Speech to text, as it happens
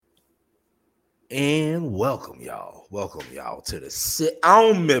And welcome y'all to the Sit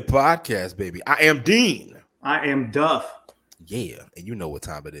On Me podcast, baby. I am Dean. I am Duff. Yeah, and you know what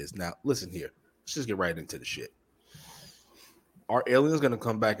time it is. Now, listen here. Let's just get right into the shit. Are aliens gonna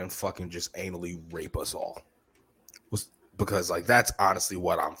come back and fucking just anally rape us all? Because, like, that's honestly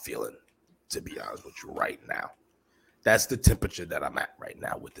what I'm feeling, to be honest with you, right now. That's the temperature that I'm at right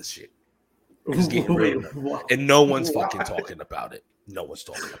now with this shit. It's getting real. And no one's fucking talking about it. No one's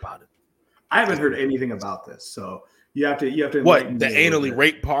talking about it. I haven't heard anything about this, so you have to. What, the anally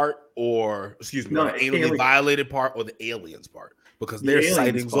rape part, or excuse me, the anally violated part, or the aliens part? Because there's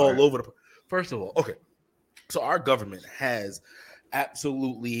sightings all over the. First of all, okay, so our government has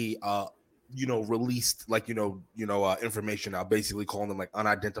absolutely, released information out, basically calling them like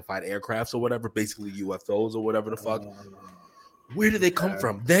unidentified aircrafts or whatever, basically UFOs or whatever the fuck. Where do they come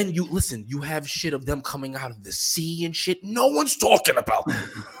from? Then you have shit of them coming out of the sea and shit. No one's talking about it.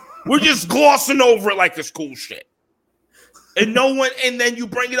 We're just glossing over it like it's cool shit. And then you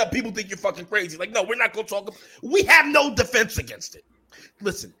bring it up, people think you're fucking crazy. Like, no, we're not going to talk about it. We have no defense against it.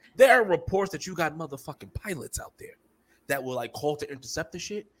 Listen, there are reports that you got motherfucking pilots out there that will like call to intercept the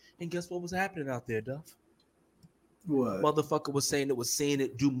shit. And guess what was happening out there, Duff? What? Motherfucker was saying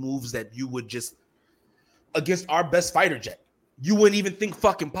it do moves that you would just, against our best fighter jet, you wouldn't even think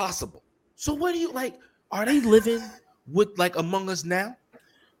fucking possible. So what do you, like, are they living with, like, among us now?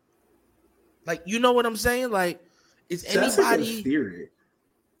 Like, you know what I'm saying? Like, is anybody like a theory?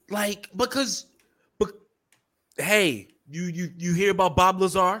 Like, but hey, you hear about Bob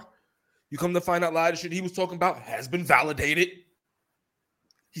Lazar? You come to find out a lot of shit he was talking about has been validated.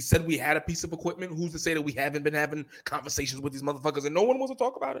 He said we had a piece of equipment. Who's to say that we haven't been having conversations with these motherfuckers and no one wants to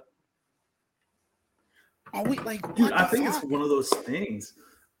talk about it? Are we like, dude, I think it's one of those things.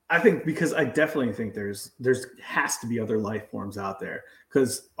 I think because I definitely think there's has to be other life forms out there,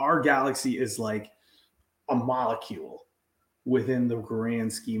 because our galaxy is like a molecule within the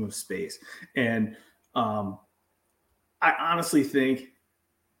grand scheme of space. And I honestly think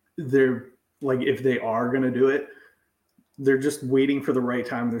they're like, if they are going to do it, they're just waiting for the right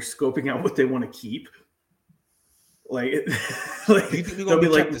time. They're scoping out what they want to keep. Like, you think we're going to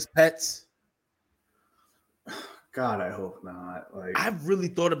be kept as pets? God, I hope not. Like, I've really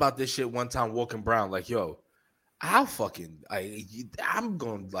thought about this shit one time walking around, like, yo, I'm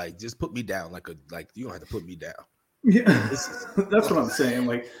going to, like, just put me down. Like, you don't have to put me down. Yeah, that's what I'm saying.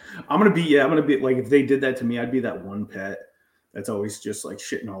 Like, I'm going to be like, if they did that to me, I'd be that one pet that's always just like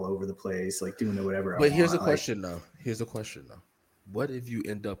shitting all over the place, like doing whatever. But here's the question though. What if you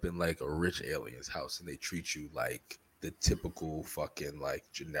end up in like a rich alien's house and they treat you like the typical fucking like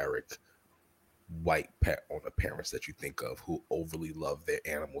generic white pet owner parents that you think of who overly love their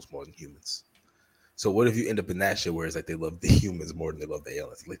animals more than humans? So what if you end up in that shit where it's like they love the humans more than they love the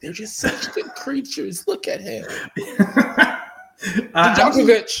aliens? Like, they're just such good creatures. Look at him.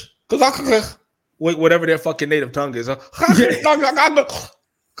 Wait, whatever their fucking native tongue is. Come here. You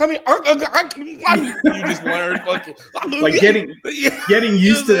just learn fucking like getting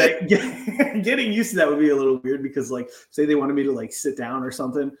used to that. Getting used to that would be a little weird, because like, say they wanted me to like sit down or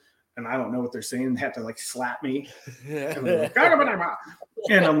something, and I don't know what they're saying. They have to like slap me, and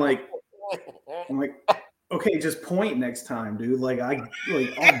I'm like, okay, just point next time, dude. Like, I'll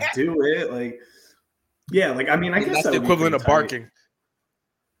do it. Like, yeah, like, I mean, I guess that's the equivalent of barking.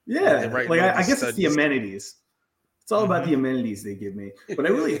 Yeah, like, I guess it's the amenities. It's all about the amenities they give me. But I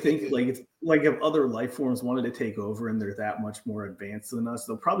really think if other life forms wanted to take over and they're that much more advanced than us,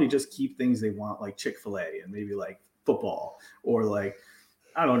 they'll probably just keep things they want, like Chick-fil-A and maybe like football, or like,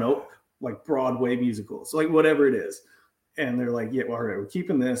 I don't know, like Broadway musicals, like whatever it is. And they're like, yeah, well, all right, we're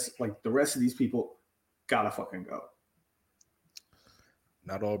keeping this. Like, the rest of these people gotta fucking go.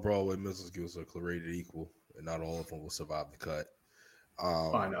 Not all Broadway musicals are created equal, and not all of them will survive the cut.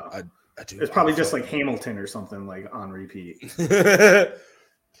 I know. It's probably just like Hamilton or something, like on repeat.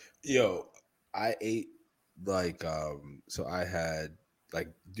 Yo, I ate like so I had like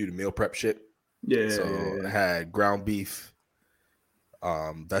do the meal prep shit. Yeah. So I had ground beef,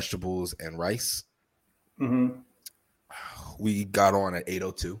 vegetables, and rice. Mm-hmm. We got on at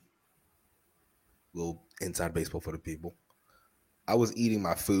 8:02. Little inside baseball for the people. I was eating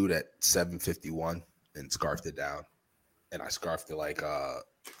my food at 7:51 and scarfed it down. And I scarfed it like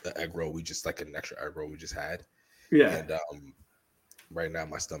the egg roll. We just like an extra egg roll we just had. Yeah. And right now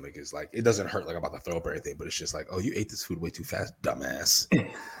my stomach is like, it doesn't hurt like I'm about to throw up or anything, but it's just like, oh, you ate this food way too fast, dumbass.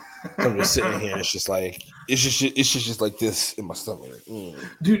 I'm just sitting here and it's just like, it's just like this in my stomach. Like,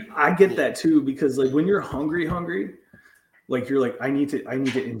 Dude, I get that too, because like when you're hungry, like you're like, I need to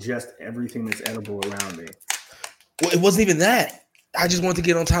ingest everything that's edible around me. Well, it wasn't even that. I just wanted to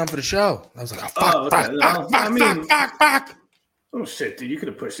get on time for the show. I was like, fuck. Oh shit, dude! You could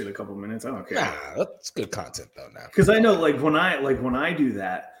have pushed it a couple minutes. I don't care. Nah, that's good content though. Now, because I know, like when I do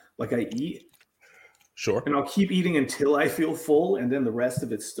that, like I eat, sure, and I'll keep eating until I feel full, and then the rest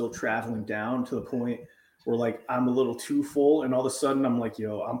of it's still traveling down to the point where like I'm a little too full, and all of a sudden I'm like,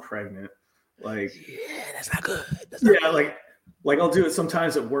 yo, I'm pregnant. Like, yeah, that's not good. Like I'll do it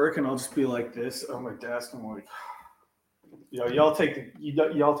sometimes at work, and I'll just be like this on my desk. I'm like, y'all take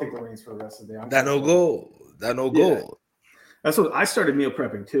the reins for the rest of the day. That no goal. That's what I started meal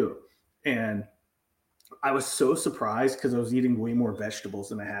prepping too, and I was so surprised because I was eating way more vegetables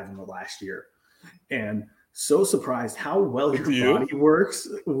than I have in the last year, and so surprised how well your body works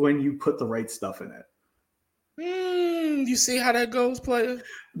when you put the right stuff in it. You see how that goes, player?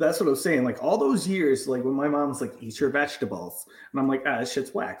 That's what I was saying. Like all those years, like when my mom's like, "Eat your vegetables," and I'm like, "This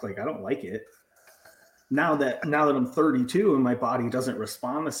shit's whack. Like I don't like it." Now that I'm 32 and my body doesn't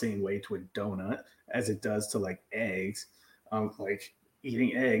respond the same way to a donut as it does to like eggs, like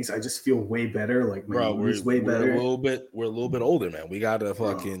eating eggs, I just feel way better. Like my mood's way better. We're a little bit older, man. We gotta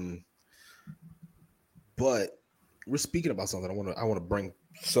fucking. But we're speaking about something. I want to bring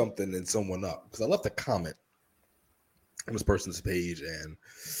something and someone up because I left a comment on this person's page,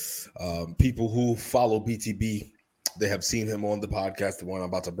 and people who follow BTB, they have seen him on the podcast, the one I'm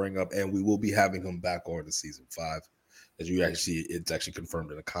about to bring up, and we will be having him back on to season 5. As it's actually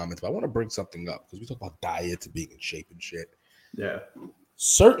confirmed in the comments. But I want to bring something up because we talk about diets and being in shape and shit. Yeah.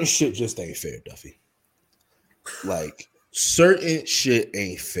 Certain shit just ain't fair, Duffy. Like, certain shit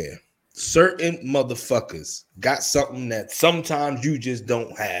ain't fair. Certain motherfuckers got something that sometimes you just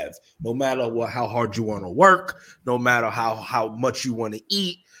don't have. No matter how hard you want to work, no matter how much you want to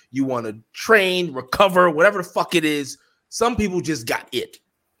eat, you want to train, recover, whatever the fuck it is. Some people just got it.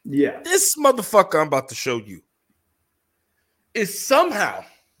 Yeah. This motherfucker I'm about to show you is somehow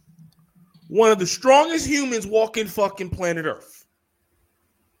one of the strongest humans walking fucking planet Earth.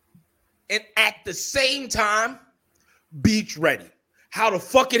 And at the same time, beach ready. How the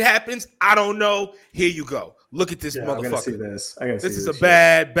fuck it happens, I don't know. Here you go. Look at this motherfucker. I gotta see this. This is a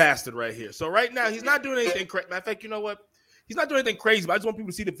bad bastard right here. So right now, he's not doing anything crazy. Matter of fact, you know what? He's not doing anything crazy, but I just want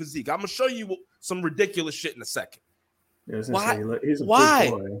people to see the physique. I'm going to show you some ridiculous shit in a second. Why? He's a Why?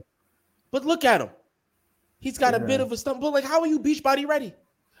 big boy. But look at him. He's got a bit of a stump. But like, how are you beach body ready?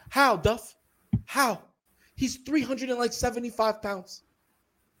 How, Duff? How? He's 375 pounds.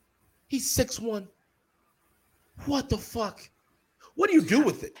 He's 6'1". What the fuck? What do you do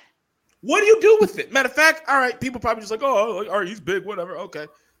with it? What do you do with it? Matter of fact, all right, people probably just like, oh, all right, he's big, whatever. Okay.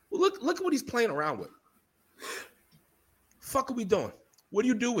 Well, look at what he's playing around with. Fuck are we doing? What do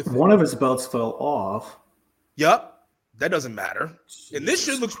you do with it? One of his belts fell off. Yup. That doesn't matter. And this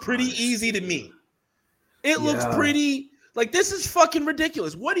shit looks pretty easy to me. It looks pretty like this is fucking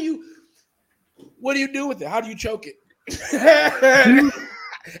ridiculous. What do you do with it? How do you choke it? And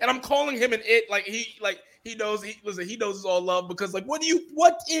I'm calling him an it like he knows it's all love because like what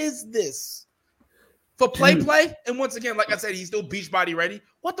is this? For play? And once again, like I said, he's still beach body ready.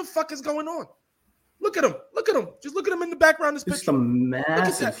 What the fuck is going on? Look at him. Just look at him in the background of this picture. Just a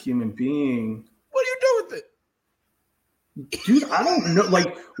massive human being. What do you do with it? Dude, I don't know.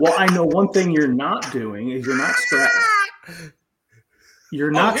 Like, well, I know one thing you're not doing is you're not scratching.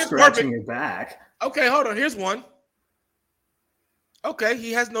 You're not scratching your back. Okay, hold on. Here's one. Okay,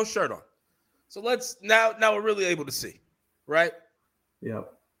 he has no shirt on. So let's now we're really able to see, right?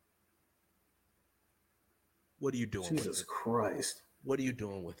 Yep. What are you doing? Jesus Christ. What are you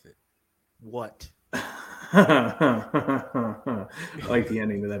doing with it? What? I like the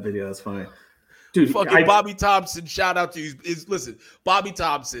ending to that video. That's funny. Dude, fucking Bobby Thompson, shout out to you. Listen, Bobby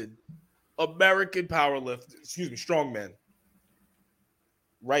Thompson, American strongman.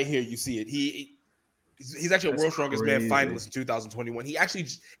 Right here, you see it. He's actually a World's Strongest Man finalist in 2021.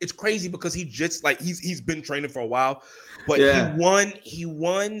 It's crazy because he just like he's been training for a while, but he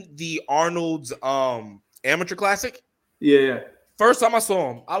won the Arnold's amateur classic. Yeah. First time I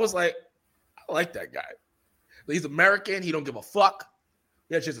saw him, I was like, I like that guy. He's American. He don't give a fuck.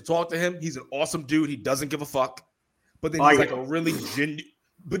 You had a chance to talk to him. He's an awesome dude. He doesn't give a fuck. But then he's like a really genuine.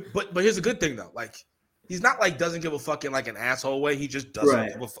 But here's a good thing though. Like he's not like doesn't give a fuck in like an asshole way. He just doesn't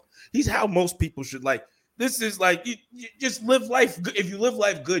give a fuck. He's how most people should like. This is like you just live life. If you live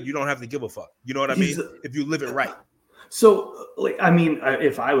life good, you don't have to give a fuck. You know what I mean? If you live it right. So like I mean,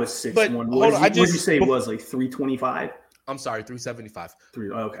 if I was 6'1", what did you say it was like 325? I'm sorry, 375.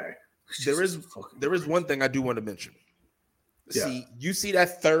 Okay. There is one thing I do want to mention. See, you see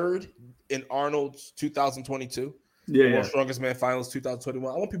that third in Arnold's 2022? World's Strongest Man Finals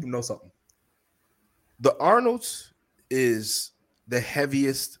 2021. I want people to know something. The Arnold's is the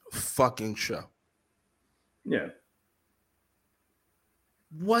heaviest fucking show. Yeah.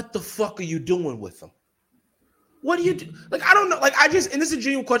 What the fuck are you doing with them? What do you do? Like, I don't know. Like, and this is a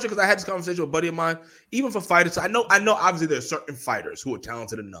genuine question because I had this conversation with a buddy of mine. Even for fighters, I know. Obviously, there are certain fighters who are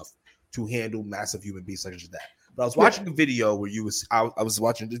talented enough to handle massive human beings such as that. But I was watching a video where I was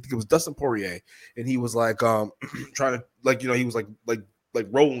watching. I think it was Dustin Poirier, and he was like, trying to, like, he was like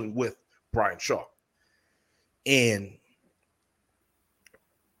rolling with Brian Shaw, and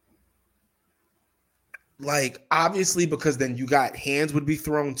like, obviously, because then you got hands would be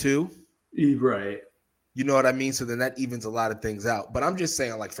thrown too, right? You know what I mean? So then that evens a lot of things out. But I'm just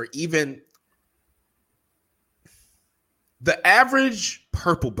saying, like, for even the average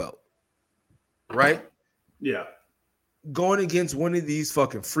purple belt, right? Yeah. Going against one of these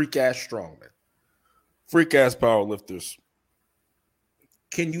fucking freak ass strongmen, freak ass power lifters,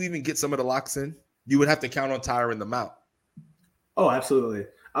 can you even get some of the locks in? You would have to count on tiring them out. Oh, absolutely.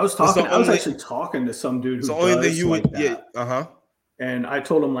 I was actually talking to some dude who does And I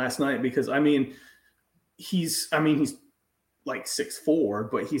told him last night because he's like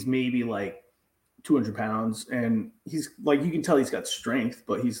 6'4", but he's maybe like 200 pounds, and he's like, you can tell he's got strength,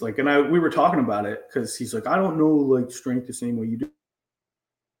 but he's like, we were talking about it because he's like, I don't know like strength the same way you do.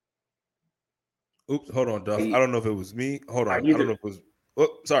 Oops, hold on, Duff. I don't know if it was me. Hold on. I don't know if it was.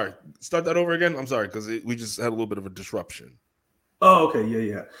 Oh, sorry. Start that over again. I'm sorry because we just had a little bit of a disruption. Oh, okay.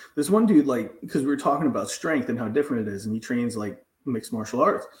 Yeah. There's one dude, like, because we were talking about strength and how different it is, and he trains like mixed martial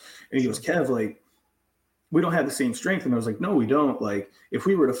arts, and he goes, Kev, like, we don't have the same strength. And I was like, no, we don't. Like, if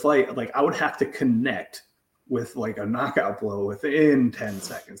we were to fight, like, I would have to connect with like a knockout blow within 10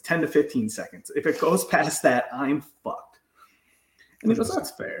 to 15 seconds. If it goes past that, I'm fucked. And he goes,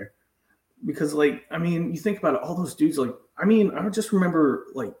 that's fair. Because, like, you think about it, all those dudes, like, I just remember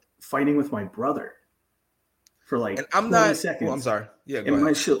like fighting with my brother for like 20 seconds. Well, I'm sorry. Yeah, go ahead.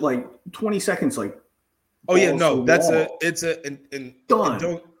 My shit, like 20 seconds, like, oh yeah, no, that's done.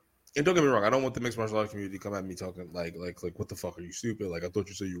 And don't get me wrong, I don't want the mixed martial arts community to come at me talking like what the fuck, are you stupid? Like, I thought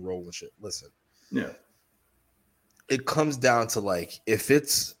you said you roll and shit. Listen. Yeah. It comes down to, like, if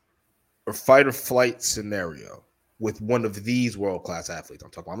it's a fight or flight scenario with one of these world-class athletes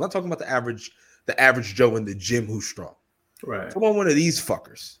I'm talking about. I'm not talking about the average Joe in the gym who's strong. Right. I'm talking about one of these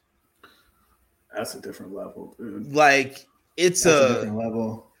fuckers. That's a different level, dude. Like, it's a different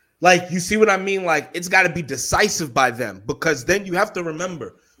level. Like, you see what I mean? Like, it's got to be decisive by them, because then you have to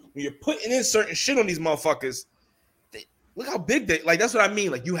remember when you're putting in certain shit on these motherfuckers, look how big they, like, that's what I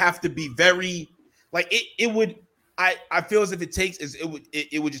mean. Like, you have to be very, like, I feel as if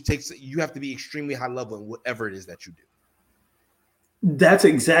it would just take, you have to be extremely high level in whatever it is that you do. That's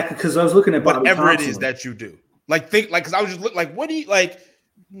exactly, because I was looking at whatever it is that you do. Like, because I was just looking, like, what do you, like,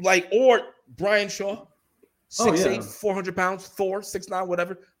 or Brian Shaw, 6'8", 400 pounds, 6'9",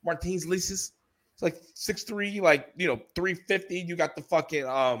 whatever. Martins Licis, it's like 6'3", like, 350. You got the fucking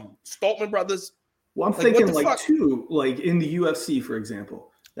Stoltman brothers. Well, I'm thinking like too, like in the UFC, for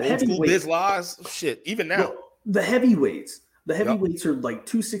example, the heavyweights, Biz shit. Even now, well, the heavyweights are like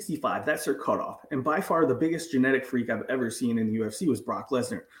 265. That's their cutoff. And by far the biggest genetic freak I've ever seen in the UFC was Brock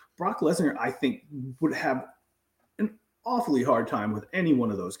Lesnar. Brock Lesnar, I think, would have an awfully hard time with any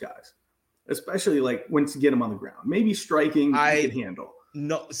one of those guys, especially like once you get him on the ground. Maybe striking, he can handle.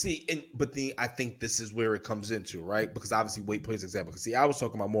 No, see, I think this is where it comes into, right? Because obviously weight plays an example. Because, see, I was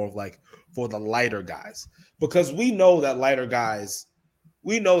talking about more of like for the lighter guys, because we know that lighter guys,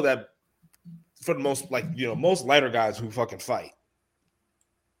 for the most, like, most lighter guys who fucking fight,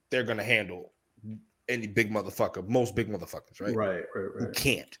 they're gonna handle any big motherfucker, most big motherfuckers, right? Right. Who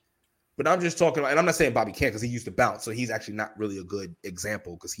can't. But I'm just talking about, and I'm not saying Bobby can't because he used to bounce, so he's actually not really a good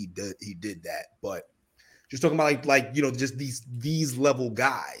example because he did that, but. Just talking about like just these level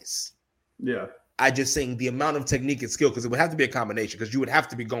guys. Yeah. I just saying the amount of technique and skill, because it would have to be a combination, because you would have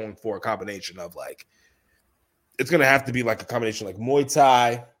to be going for a combination of, like, it's going to have to be like a combination like Muay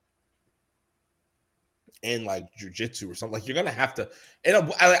Thai and like jiu-jitsu or something. Like, you're going to have to, and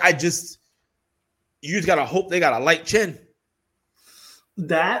you just got to hope they got a light chin.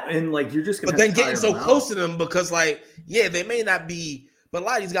 That, and like, you're just going to, but then getting so close to them, because like, yeah, they may not be, but a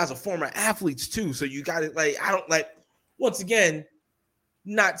lot of these guys are former athletes too. So you got it. Like, I don't, like, once again,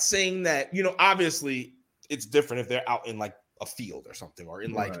 not saying that, obviously it's different if they're out in like a field or something, or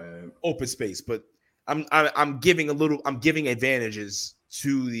in like open space, but I'm giving advantages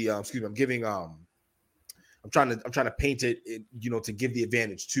to the, I'm trying to paint it, to give the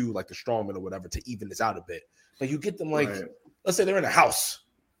advantage to like the strongman or whatever, to even this out a bit. Like, you get them, like, let's say they're in a house.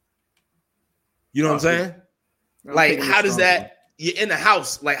 You know what I'm saying? Like, how does that, you're in the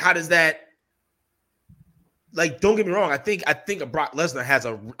house, like, how does that, like, don't get me wrong. I think Brock Lesnar has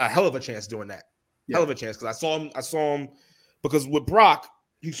a hell of a chance doing that. Yeah. Hell of a chance, because I saw him because with Brock,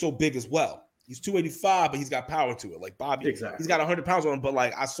 he's so big as well. He's 285, but he's got power to it. Like Bobby, exactly. He's got 100 pounds on him. But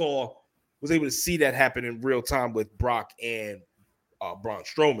like was able to see that happen in real time with Brock and Braun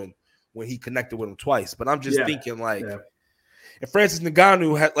Strowman when he connected with him twice. But I'm just thinking like. Yeah. And Francis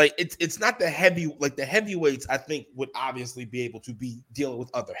Ngannou had like it's not the heavyweights. I think would obviously be able to be dealing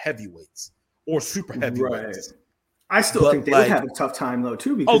with other heavyweights or super heavyweights. Right. I still think they would have a tough time though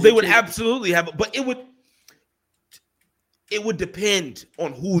too. Because they would absolutely have, but it would depend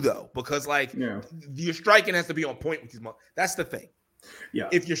on who though, because like your striking has to be on point with these. That's the thing. Yeah.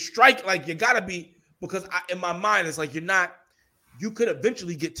 If you're striking, like you gotta be, because in my mind it's like you could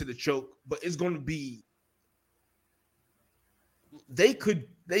eventually get to the choke, but it's going to be. They could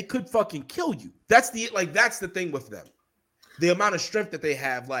fucking kill you. That's the thing with them. The amount of strength that they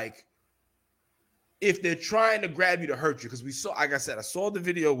have, like if they're trying to grab you to hurt you, because we saw, like I said, I saw the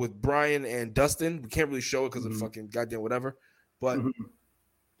video with Brian and Dustin. We can't really show it because of fucking goddamn whatever. But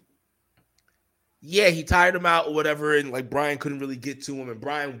yeah, he tired him out or whatever, and like Brian couldn't really get to him, and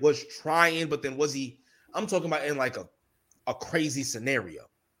Brian was trying, but then was he? I'm talking about in like a crazy scenario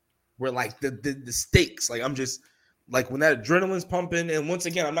where like the stakes, like I'm just. Like when that adrenaline's pumping, and once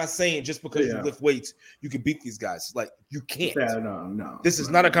again, I'm not saying just because you lift weights, you can beat these guys. Like you can't. Yeah, no. This is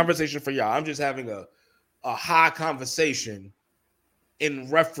not a conversation for y'all. I'm just having a high conversation in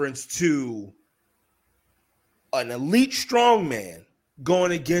reference to an elite strongman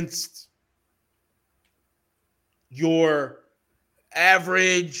going against your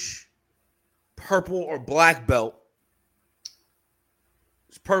average purple or black belt.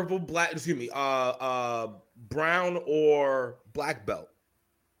 Brown or black belt,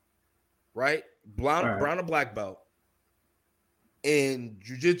 right? Brown or black belt in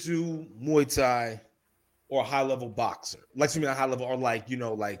jiu-jitsu, Muay Thai, or a high-level boxer. Like, a high-level, or not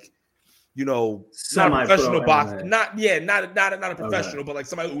a professional boxer. Not a professional, but like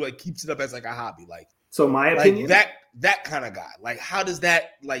somebody who like keeps it up as like a hobby. Like, so my opinion, that kind of guy. Like, how does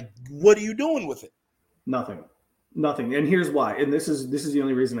that, like, what are you doing with it? Nothing. And here's why. And this is the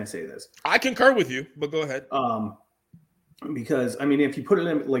only reason I say this. I concur with you, but go ahead. Because I mean, if you put it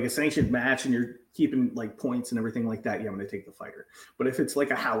in like a sanctioned match and you're keeping like points and everything like that, I'm going to take the fighter. But if it's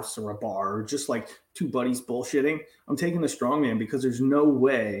like a house or a bar or just like two buddies bullshitting, I'm taking the strongman, because there's no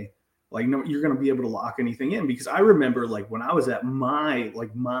way you're going to be able to lock anything in. Because I remember like when I was at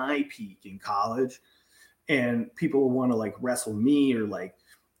my peak in college, and people would want to like wrestle me or like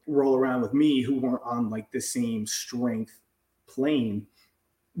roll around with me who weren't on like the same strength plane.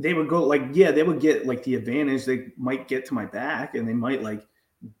 They would go like, they would get like the advantage. They might get to my back and they might like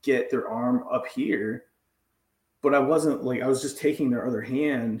get their arm up here, but I was just taking their other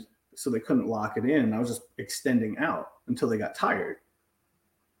hand so they couldn't lock it in. I was just extending out until they got tired.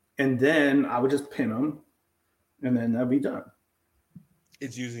 And then I would just pin them and then that'd be done.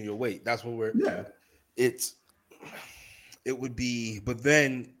 It's using your weight. That's what it would be, but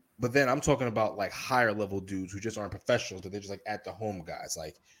then I'm talking about like higher level dudes who just aren't professionals, but they're just like at the home guys.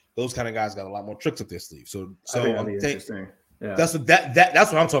 Like those kind of guys got a lot more tricks up their sleeve. So interesting. Yeah. That's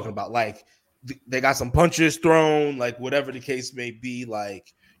what I'm talking about. Like they got some punches thrown, like whatever the case may be.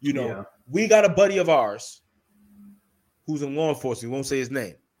 Like, we got a buddy of ours who's in law enforcement. We won't say his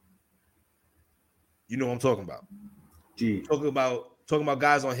name. You know what I'm talking about. Talking about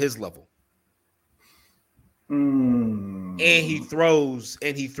guys on his level. And he throws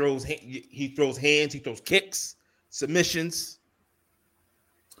hands, he throws kicks, submissions.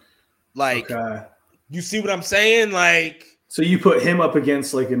 Like, you see what I'm saying? Like, so you put him up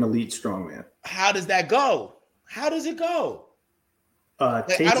against like an elite strongman. How does that go? How does it go?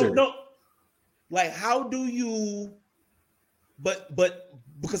 Like, I don't know. Like, how do you? But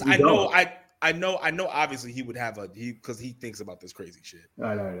because I know. Obviously, he would have because he thinks about this crazy shit.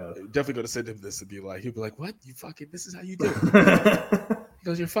 I know. Definitely gonna send him this and be like, he'll be like, "What? You fucking? This is how you do it." He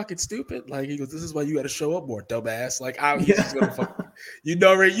goes, "You're fucking stupid." Like he goes, "This is why you got to show up more, dumbass." Like he's just gonna fuck. You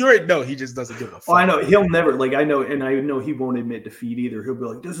already know he just doesn't give a fuck. Oh, I know he'll never I know he won't admit defeat either. He'll be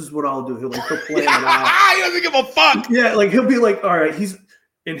like, "This is what I'll do." He'll plan it out. He doesn't give a fuck. Yeah, like he'll be like, "All right." He's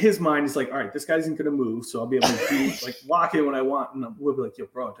in his mind. He's like, "All right, this guy isn't gonna move, so I'll be able to lock in when I want." And we'll be like, "Yo,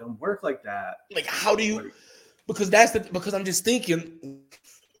 bro, it don't work like that." Like, how do you? Because I'm just thinking.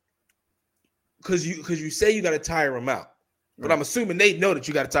 Because you say you got to tire them out, but I'm assuming they know that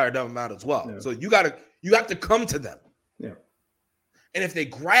you got to tire them out as well. Yeah. So you have to come to them. Yeah. And if they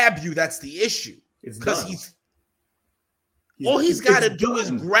grab you, that's the issue. Because he's got to do is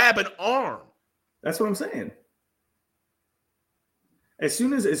grab an arm. That's what I'm saying. As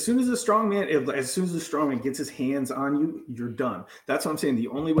soon as the strongman gets his hands on you, you're done. That's what I'm saying. The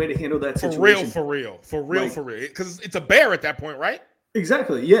only way to handle that situation, for real, because it's a bear at that point, right?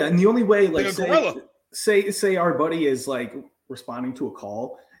 Exactly. Yeah, and the only way, like a gorilla. Say our buddy is like responding to a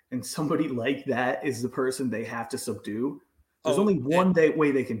call, and somebody like that is the person they have to subdue. There's only one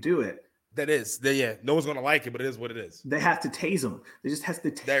way they can do it. That is, no one's gonna like it, but it is what it is. They have to tase them. They just have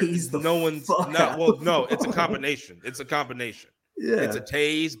to tase It's a combination. It's a combination. Yeah, it's a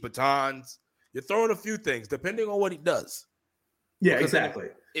tase, batons. You're throwing a few things depending on what he does. Yeah, exactly.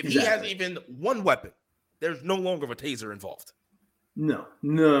 If he has even one weapon, there's no longer a taser involved. No.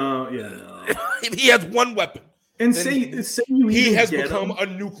 If he has one weapon, and he has become a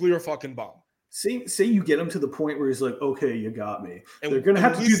nuclear fucking bomb. Say you get him to the point where he's like, okay, you got me. And they're gonna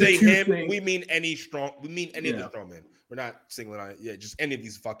have to do the two things. We mean any strong. We mean any of the strong men. We're not singling on it. Yeah, just any of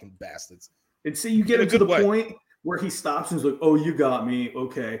these fucking bastards. And say you get him to the point where he stops and is like, oh, you got me.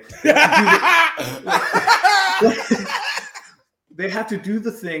 Okay. They have to do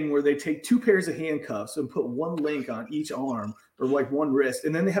the thing where they take two pairs of handcuffs and put one link on each arm or like one wrist,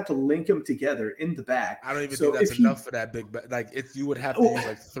 and then they have to link them together in the back. I don't even think that's enough for that big back. Like, you would have to use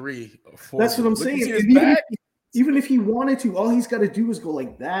like 3 or 4. That's what I'm saying. Even if he wanted to, all he's got to do is go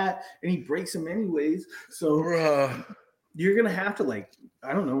like that, and he breaks him anyways. So you're gonna have to, like,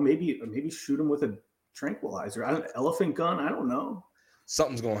 I don't know, maybe shoot him with a tranquilizer. Elephant gun. I don't know.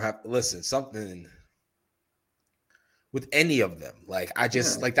 Something's gonna happen. Listen, something. With any of them, like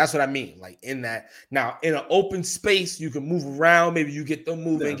like that's what I mean. Like in that now, in an open space, you can move around. Maybe you get them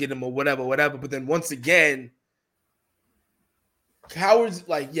moving, get them or whatever. But then once again, cowards.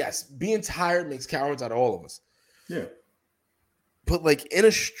 Like, yes, being tired makes cowards out of all of us. Yeah. But like in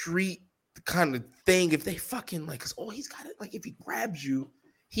a street kind of thing, if they fucking like, cause he's got it. Like if he grabs you,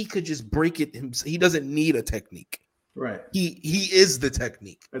 he could just break it himself. He doesn't need a technique. Right. He is the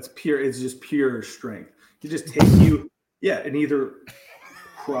technique. That's pure. It's just pure strength. He just take you. Yeah, and either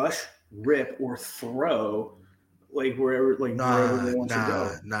crush, rip, or throw, like wherever they want to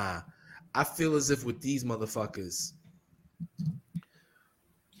go. Nah. I feel as if with these motherfuckers,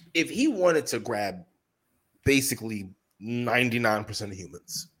 if he wanted to grab basically 99% of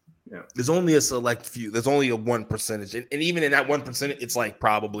humans, there's only a select few. There's only a 1%, and even in that 1%, it's like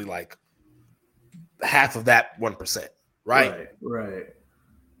probably like half of that 1%, right? Right.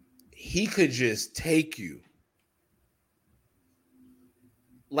 He could just take you.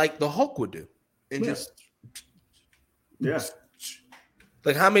 Like the Hulk would do, and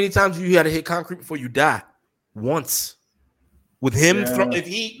like how many times have you had to hit concrete before you die? Once. With him, if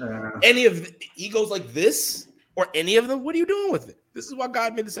he goes like this or any of them, what are you doing with it? This is why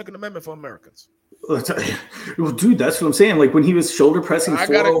God made the Second Amendment for Americans. Well, dude, that's what I'm saying. Like when he was shoulder pressing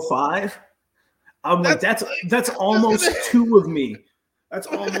 405, I'm like, that's almost 2 of me. That's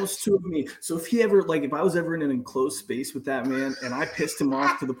almost 2 of me. So if I was ever in an enclosed space with that man and I pissed him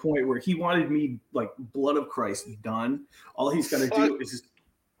off to the point where he wanted me like blood of Christ done, all he's got to do is just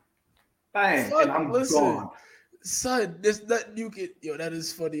bang, and I'm gone. Son, there's nothing you can. That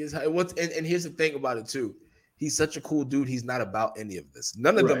is funny as hell. And here's the thing about it too. He's such a cool dude. He's not about any of this.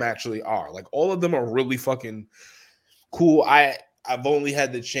 None of them actually are. Like all of them are really fucking cool. I've only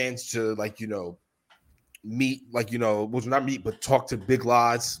had the chance to meet, but talk to Big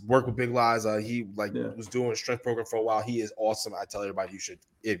Loz, work with Big Loz. He was doing a strength program for a while. He is awesome. I tell everybody you should,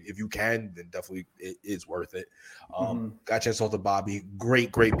 if you can, then definitely it is worth it. Got a chance to talk to Bobby.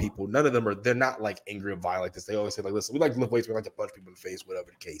 Great people. None of them they're not like angry or violent like this. They always say like, listen, we like to lift weights, we like to punch people in the face, whatever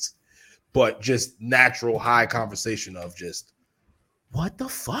the case. But just natural high conversation of just what the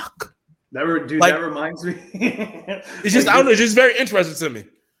fuck? That reminds me. It's just, I don't know, it's just very interesting to me.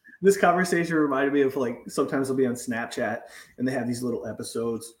 This conversation reminded me of sometimes they'll be on Snapchat and they have these little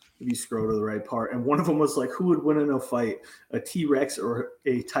episodes if you scroll to the right part. And one of them was like, who would win in a fight, a T-Rex or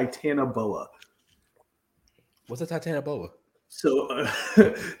a Titanoboa? What's a Titanoboa? So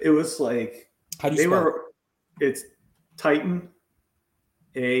it was like, how do you spell it's Titan,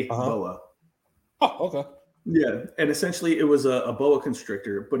 boa. Oh, okay. Yeah. And essentially it was a boa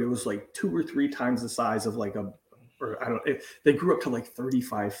constrictor, but it was like 2 or 3 times the size of like they grew up to like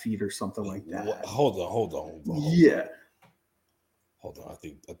 35 feet or something like that. Hold on. Yeah. Hold on. I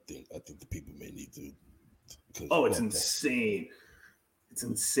think the people may need to. Oh, it's insane. It's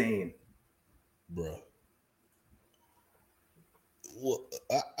insane, bro. Well,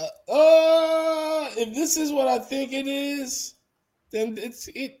 if this is what I think it is, then this.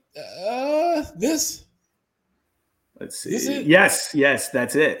 Let's see. Yes,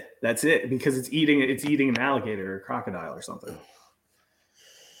 that's it. That's it, because it's eating an alligator or a crocodile or something.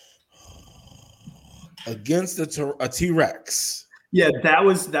 Against a T-Rex. Yeah, that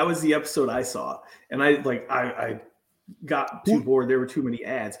was the episode I saw, and I got too bored. There were too many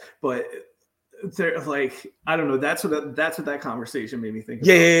ads, but they're like, I don't know. That's what that conversation made me think.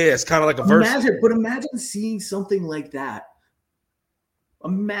 Yeah, it's kind of like a verse. Imagine seeing something like that.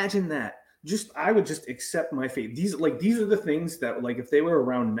 Imagine that. I would just accept my fate. These are the things that, like, if they were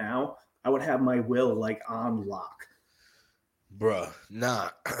around now, I would have my will like on lock. Bruh, nah.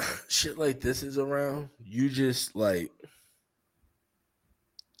 Shit like this is around. You just like,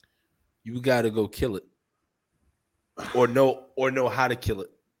 you gotta go kill it. Or know how to kill it.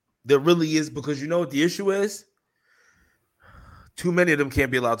 There really is, because you know what the issue is? Too many of them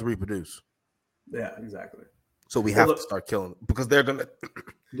can't be allowed to reproduce. Yeah, exactly. So we have to start killing them, because they're gonna.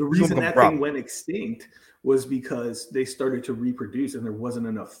 The reason that thing went extinct was because they started to reproduce and there wasn't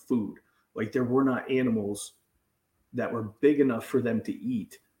enough food. Like, there were not animals that were big enough for them to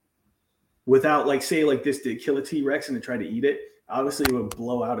eat. Without, like, say, like this did kill a T-Rex and it tried to eat it, obviously it would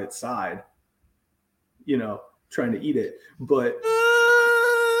blow out its side, you know, trying to eat it. But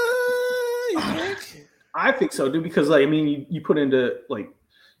I think so, dude, because, like, I mean, you put into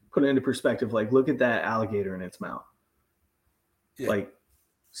perspective, like, look at that alligator in its mouth. Yeah. Like,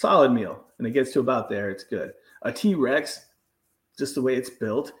 solid meal, and it gets to about there, it's good. A T-Rex, just the way it's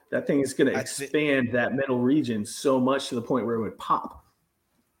built, that thing is going to expand that middle region so much to the point where it would pop.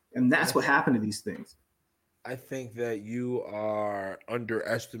 And that's what happened to these things. I think that you are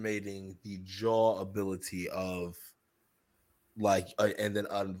underestimating the jaw ability of, like, and then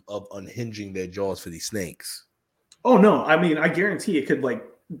of unhinging their jaws for these snakes. Oh no, I mean, I guarantee it could, like,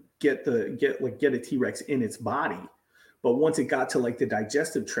 get a T-Rex in its body. But once it got to, like, the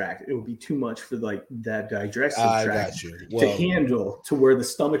digestive tract, it would be too much for, like, that digestive tract to handle, to where the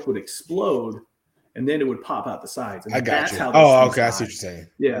stomach would explode and then it would pop out the sides. And that's how. Oh, okay. I see what you're saying.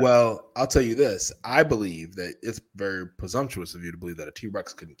 Yeah. Well, I'll tell you this. I believe that it's very presumptuous of you to believe that a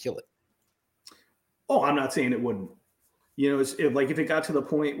T-Rex couldn't kill it. Oh, I'm not saying it wouldn't. You know, if it got to the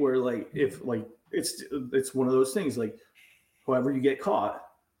point where, like, it's one of those things, like, whoever you get caught,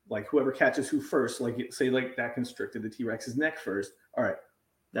 like, whoever catches who first, like, say, like, that constricted the T-Rex's neck first. All right,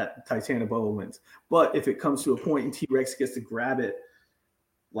 that Titanoboa wins. But if it comes to a point and T-Rex gets to grab it,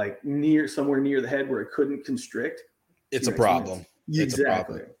 like, somewhere near the head where it couldn't constrict, it's a problem. It's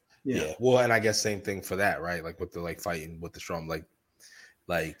exactly. A problem. Yeah. Well, and I guess same thing for that, right? Like, with the, like, fighting with the Strom, like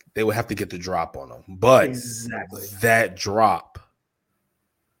they would have to get the drop on them. But exactly that drop,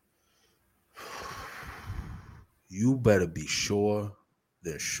 you better be sure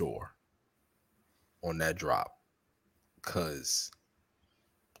they're sure on that drop, and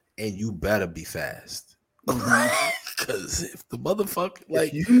you better be fast, because if the motherfucker,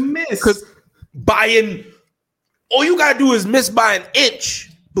 like, if you miss, because all you gotta do is miss by an inch,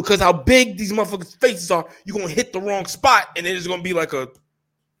 because how big these motherfuckers' faces are, you're gonna hit the wrong spot, and then it's gonna be like a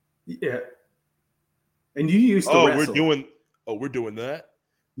And you used to wrestle. We're doing that.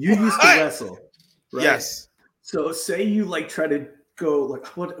 You used to wrestle, right? Yes. So say you, like, try to go, like,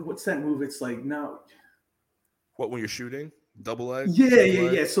 what's that move? It's like, no. What, when you're shooting? Double leg?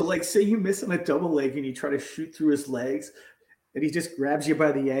 Yeah. So, like, say you miss on a double leg and you try to shoot through his legs, and he just grabs you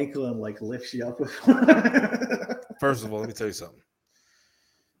by the ankle and, like, lifts you up. First of all, let me tell you something.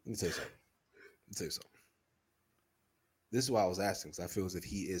 This is why I was asking, because I feel as if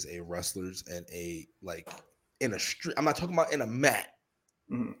he is a wrestler's and a, like, in a street. I'm not talking about in a mat.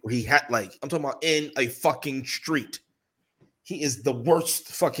 Mm-hmm. Where he had, like, I'm talking about in a fucking street. He is the worst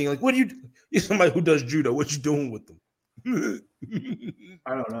fucking, like, what do you do? You're somebody who does judo. What you doing with them?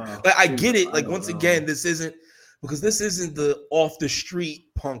 I don't know. Like, I get it. Like, once again, this isn't the off the street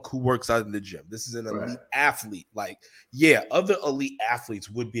punk who works out in the gym. This is an elite athlete. Like, yeah, other elite athletes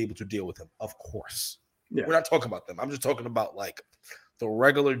would be able to deal with him, of course. Yeah. We're not talking about them. I'm just talking about, like, the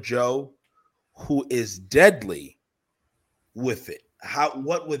regular Joe who is deadly with it.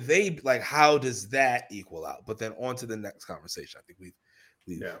 What would they like? How does that equal out? But then on to the next conversation. I think we've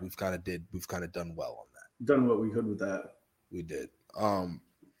kind of done well on that. Done what we could with that. We did.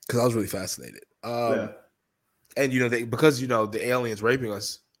 Because I was really fascinated. And because the aliens raping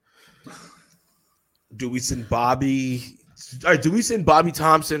us. Do we send Bobby? All right, do we send Bobby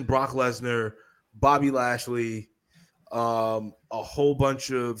Thompson, Brock Lesnar, Bobby Lashley, a whole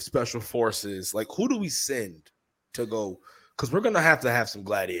bunch of special forces? Like, who do we send to go? Because we're gonna have some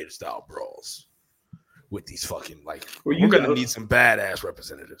gladiator style brawls with these fucking, like, we're gonna need some badass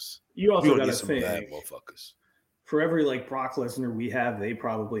representatives. You also got to think, bad motherfuckers. For every, like, Brock Lesnar we have, they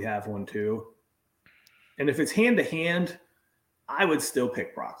probably have one too. And if it's hand to hand, I would still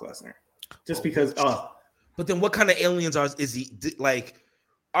pick Brock Lesnar, just because. But then, what kind of aliens is he like?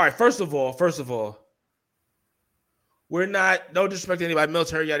 All right, first of all, We're not, no disrespect to anybody,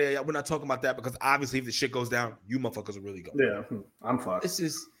 military, yada, yada. We're not talking about that because obviously if the shit goes down, you motherfuckers will really go. Yeah, I'm fucked. This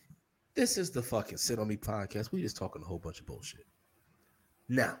is the fucking Sit On Me podcast. We just talking a whole bunch of bullshit.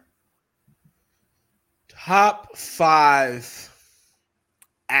 Now, top 5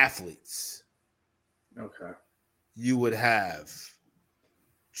 athletes. Okay. You would have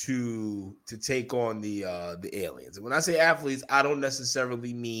to take on the aliens. And when I say athletes, I don't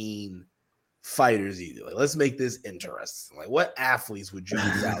necessarily mean fighters either. Like, let's make this interesting. Like, what athletes would you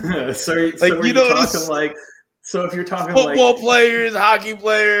use out there? So if you're talking football players, hockey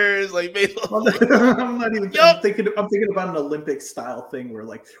players, like baseball. I'm not even. I'm thinking about an Olympic style thing where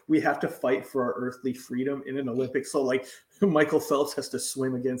like we have to fight for our earthly freedom in an Olympic. So like Michael Phelps has to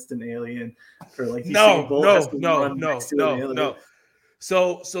swim against an alien, or like no.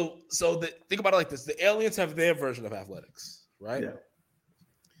 So think about it like this: the aliens have their version of athletics, right? Yeah.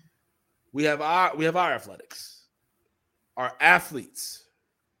 We have our athletics. Our athletes,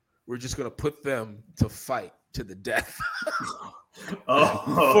 we're just gonna put them to fight to the death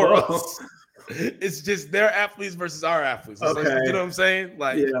for us. It's just their athletes versus our athletes. Okay. Like, you know what I'm saying?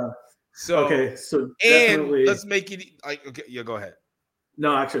 Like, yeah. So and let's make it like, okay, yeah, go ahead.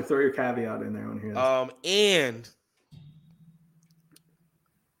 No, actually, throw your caveat in there on here. And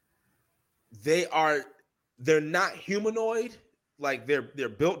they're not humanoid. Like they're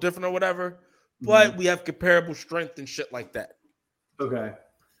built different or whatever, but we have comparable strength and shit like that. Okay.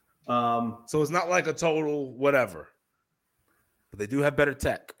 So it's not like a total whatever, but they do have better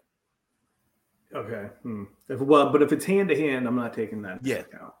tech. Okay. But if it's hand to hand, I'm not taking that into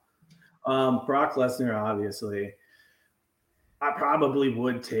account. Brock Lesnar, obviously. I probably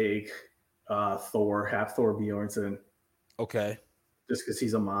would take Thor Bjornsson. Okay. Just because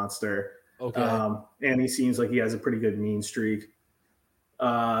he's a monster. Okay. And he seems like he has a pretty good mean streak.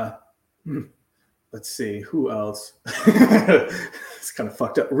 Let's see. Who else? It's kind of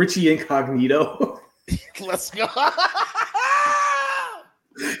fucked up. Richie Incognito. Let's go.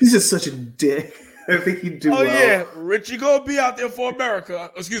 He's just such a dick. I think he'd do well. Oh, yeah. Richie gonna be out there for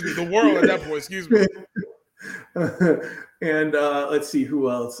America. Excuse me, the world at that point. Excuse me. And let's see. Who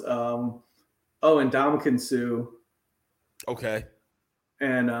else? And Ndamukong Suh. Okay.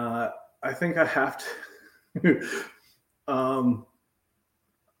 And I think I have to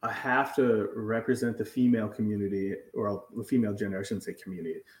I have to represent the female community, or the female gender. I shouldn't say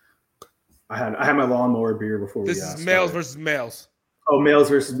community. I had my lawnmower beer before this is males versus males. Oh, males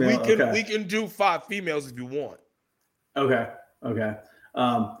versus males. We can do 5 females if you want. Okay.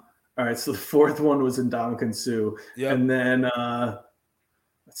 All right. So the fourth one was Ndamukong Suh. Yeah. And then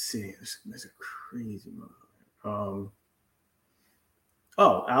let's see. There's a crazy one.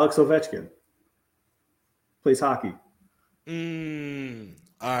 Alex Ovechkin plays hockey.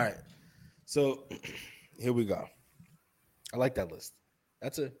 All right. So here we go. I like that list.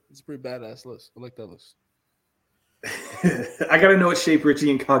 It's a pretty badass list. I like that list. I gotta know what shape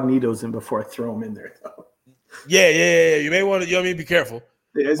Richie Incognito's in before I throw him in there, though. Yeah. You may want to. You know what I mean? Be careful.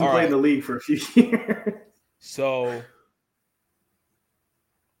 Yeah, he hasn't played in the league for a few years. So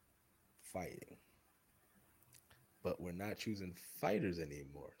fighting, but we're not choosing fighters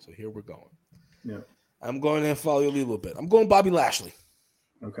anymore. So here we're going. Yeah. I'm going to follow you a little bit. I'm going Bobby Lashley.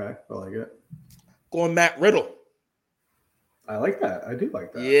 Okay, I like it. Going Matt Riddle. I like that. I do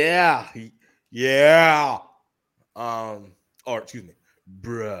like that. Yeah. Or excuse me,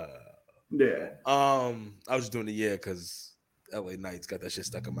 bruh. Yeah. I was just doing the because LA Knights got that shit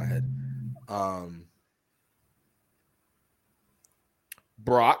stuck in my head.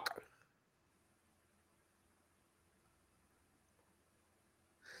 Brock.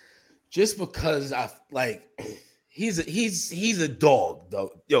 Just because I like he's a dog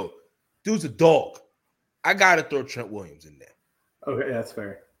though. Yo, dude's a dog. I gotta throw Trent Williams in there. Okay, that's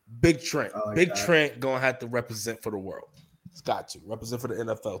fair. Big Trent. Trent gonna have to represent for the world. It's got to represent for the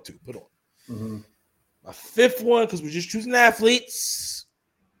NFL too. Put on. Mm-hmm. My fifth one, because we're just choosing athletes.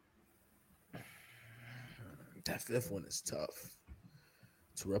 That fifth one is tough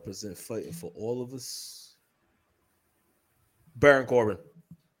to represent fighting for all of us. Baron Corbin.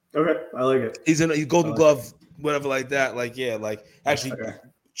 Okay, I like it. He's Golden Glove, whatever like that. Actually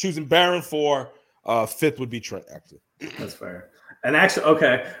choosing Baron for fifth would be Trent. Actually, that's fair. And actually,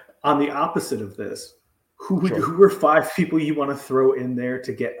 okay, on the opposite of this, who were 5 people you want to throw in there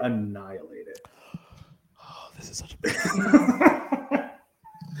to get annihilated? Oh, this is such a big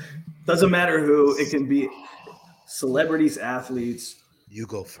Doesn't matter who. It can be celebrities, athletes. You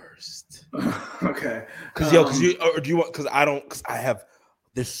go first. Okay.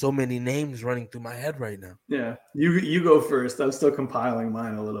 There's so many names running through my head right now. Yeah. You go first. I'm still compiling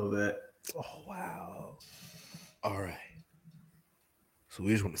mine a little bit. Oh, wow. All right. So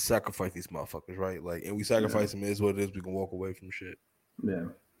we just want to sacrifice these motherfuckers, right? Like, and we sacrifice them is what it is. We can walk away from shit. Yeah.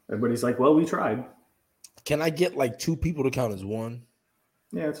 Everybody's like, well, we tried. Can I get like 2 people to count as one?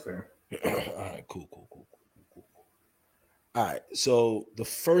 Yeah, that's fair. All right, cool. All right, so the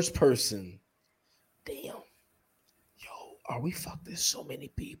first person, damn, yo, are we fucked? There's so many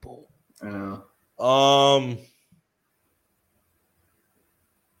people. I know.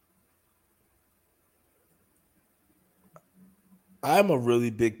 I'm a really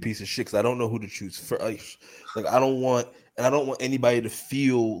big piece of shit because I don't know who to choose for. Like I don't want anybody to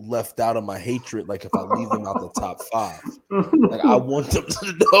feel left out of my hatred. Like if I leave them out the top 5, like I want them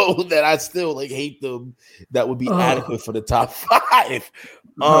to know that I still like hate them. That would be adequate for the top 5.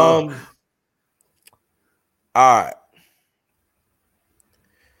 All right,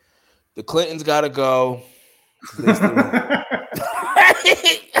 the Clintons gotta go.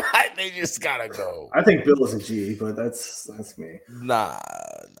 They just gotta go. I think Bill is a G, but that's me. Nah.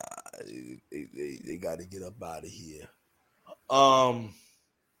 They gotta get up out of here. I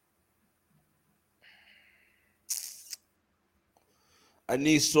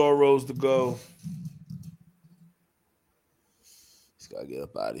need Soros to go. He's gotta get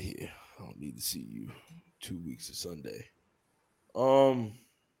up out of here. I don't need to see you 2 weeks of Sunday.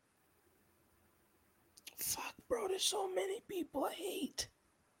 Fuck, bro. There's so many people I hate.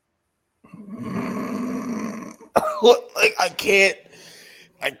 Like I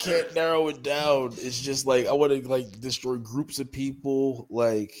can't narrow it down. It's just like I want to like destroy groups of people.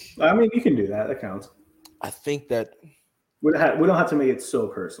 Like I mean, you can do that. That counts. I think that we don't have to make it so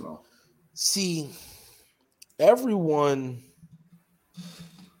personal. See, everyone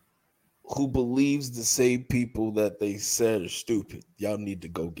who believes the same people that they said are stupid, y'all need to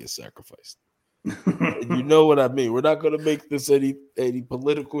go get sacrificed. And you know what I mean. We're not gonna make this any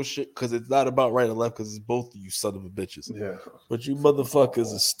political shit because it's not about right and left because it's both of you son of a bitches. Yeah. But you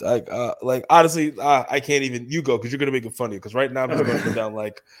motherfuckers like honestly, I can't even. You go because you're gonna make it funny. Because right now I'm just gonna go down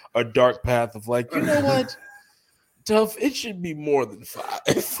like a dark path of like, you know what, Duff, it should be more than 5.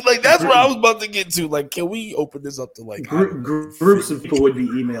 Like that's where I was about to get to. Like, can we open this up to like groups of people would be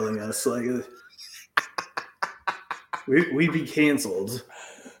emailing us like we'd be canceled.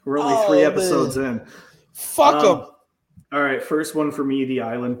 We're only 3 episodes in. Fuck them. All right, first one for me, the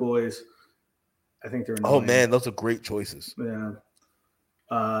Island Boys. I think they're annoying. Oh man, those are great choices. Yeah.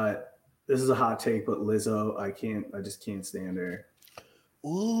 This is a hot take, but Lizzo, I just can't stand her.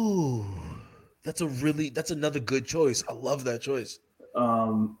 Ooh, that's another good choice. I love that choice.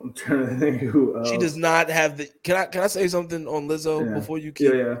 I'm trying to think who else. She does not have the. Can I say something on Lizzo before you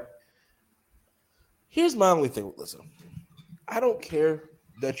keep? Yeah. Here's my only thing with Lizzo. I don't care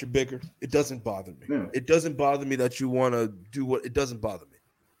that you're bigger. It doesn't bother me. Yeah. It doesn't bother me that you want to do what. It doesn't bother me.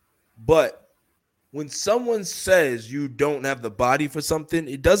 But when someone says you don't have the body for something,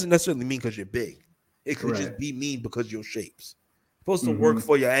 it doesn't necessarily mean because you're big. It could just be mean because your shapes. Supposed to work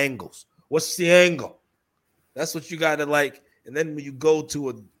for your angles. What's the angle? That's what you gotta like. And then when you go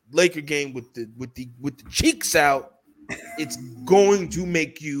to a Laker game with the cheeks out, it's going to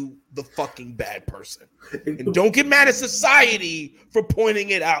make you the fucking bad person. And don't get mad at society for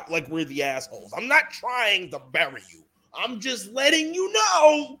pointing it out like we're the assholes. I'm not trying to bury you. I'm just letting you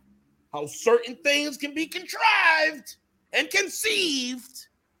know how certain things can be contrived and conceived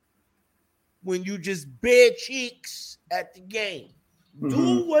when you just bare cheeks at the game.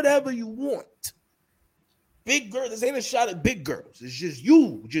 Do whatever you want. Big girls, this ain't a shot at big girls. It's just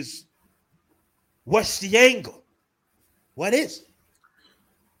you. Just what's the angle? What is it?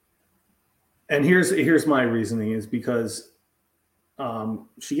 And here's my reasoning is because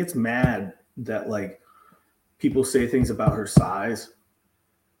she gets mad that like people say things about her size.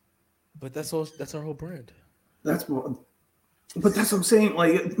 But that's our whole brand. But that's what I'm saying.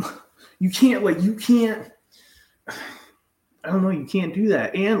 Like you can't. I don't know. You can't do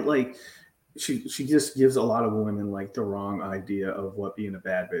that. And like she just gives a lot of women like the wrong idea of what being a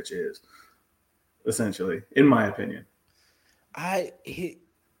bad bitch is. Essentially, in my opinion. I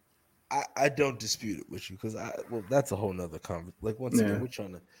don't dispute it with you because that's a whole nother conversation. Like once again, we're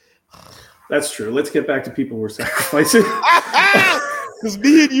trying to. That's true. Let's get back to people we're sacrificing. Because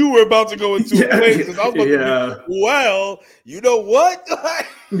me and you were about to go into a place because I was about to be, well, you know what?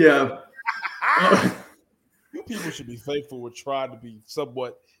 Yeah. You people should be thankful we're trying to be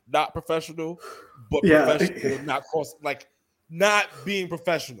somewhat not professional, but professional, not being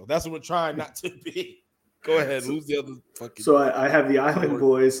professional. That's what we're trying not to be. Go ahead. Who's the other fucking? So I have the Island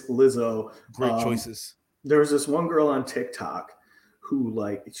Boys, Lizzo. Great choices. There was this one girl on TikTok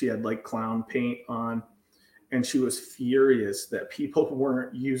who she had like clown paint on, and she was furious that people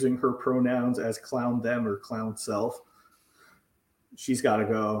weren't using her pronouns as clown them or clown self. She's got to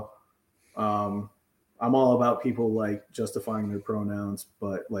go. I'm all about people like justifying their pronouns,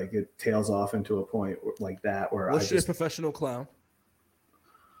 but like it tails off into a point like that where was she a professional clown?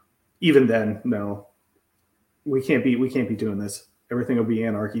 Even then, no. We can't be doing this. Everything will be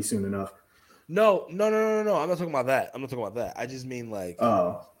anarchy soon enough. No. I'm not talking about that. I just mean like,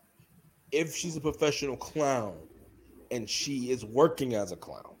 if she's a professional clown and she is working as a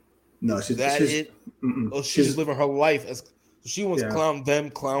clown, no, she's just living her life as she wants to clown them,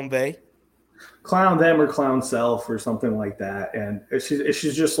 clown they, clown them or clown self or something like that, and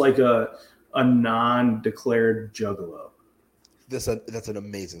she's just like a non-declared juggalo. That's an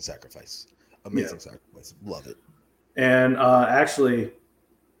amazing sacrifice. Sacrifice. Love it. And actually,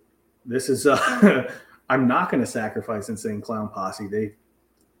 this is I'm not going to sacrifice Insane Clown Posse.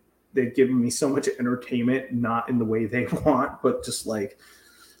 They've given me so much entertainment, not in the way they want, but just like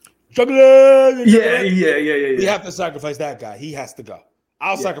juggling. Yeah. We have to sacrifice that guy. He has to go.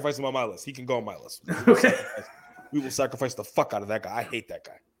 I'll sacrifice him on my list. He can go on my list. We will sacrifice the fuck out of that guy. I hate that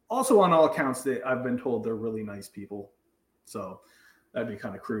guy. Also, on all accounts, I've been told they're really nice people. So that'd be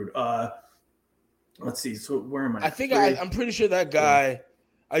kind of crude. Let's see. So where am I? I'm pretty sure that guy,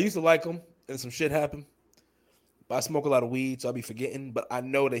 I used to like him and some shit happened. But I smoke a lot of weed, so I'll be forgetting. But I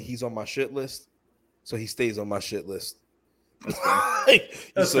know that he's on my shit list. So he stays on my shit list.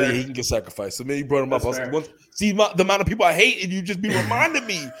 So he can get sacrificed. So maybe you brought him up. I was like, see the amount of people I hate, and you just be reminding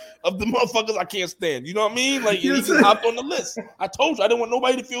me of the motherfuckers I can't stand. You know what I mean? Like he just hopped on the list. I told you I didn't want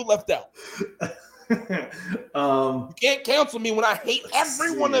nobody to feel left out. You can't cancel me when I hate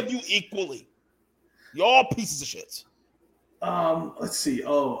every one of you equally. You're all pieces of shit. Let's see.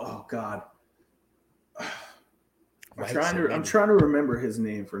 Oh God. I'm trying to remember his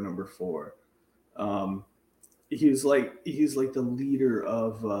name for number 4. He's like the leader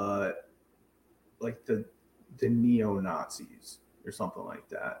of like the neo-Nazis or something like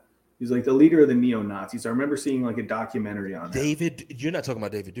that. He's like the leader of the neo-Nazis. I remember seeing like a documentary on David. You're not talking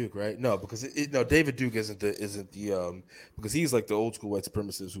about David Duke, right? No, because David Duke isn't the because he's like the old school white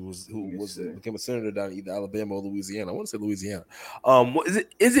supremacist who became a senator down in either Alabama or Louisiana. I want to say Louisiana. What is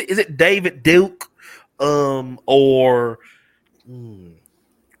it? Is it David Duke? Or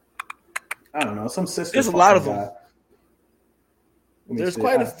I don't know. Some sister. There's a lot of them. There's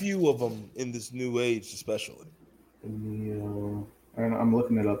quite a few of them in this new age, especially. I'm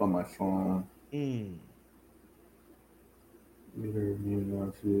looking it up on my phone.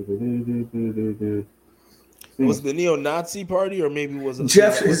 Was it the neo-Nazi party, or maybe was it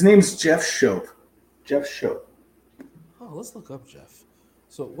Jeff? His name's Jeff Shope. Jeff Shope. Oh, let's look up Jeff.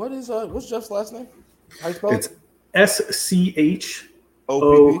 So what's Jeff's last name? How you spell it? It's SCHOOEP.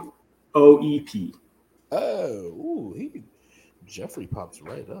 Jeffrey pops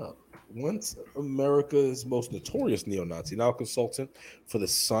right up. Once America's most notorious neo-Nazi, now consultant for the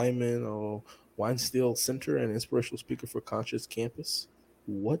Simon Weinstein Center and inspirational speaker for Conscious Campus.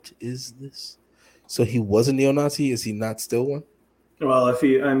 What is this? So he was a neo-Nazi? Is he not still one? Well, I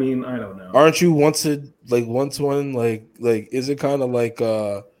don't know. Aren't you once one? Like, is it kind of like?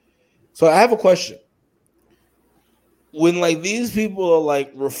 So I have a question. When like these people are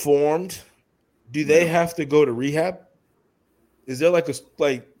like reformed, do they have to go to rehab? Is there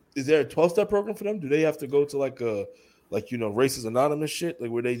is there a 12-step program for them? Do they have to go to Racist Anonymous shit? Like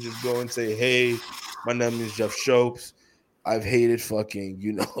where they just go and say, hey, my name is Jeff Shopes. I've hated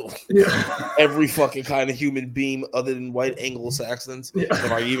fucking, every fucking kind of human being other than white Anglo-Saxons. Yeah.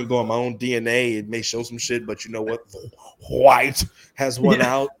 If I even go on my own DNA, it may show some shit, but you know what? The white has won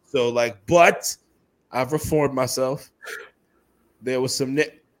out. So but I've reformed myself. There was some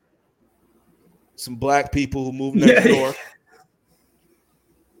black people who moved next door.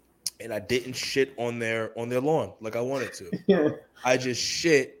 And I didn't shit on their lawn like I wanted to. Yeah. I just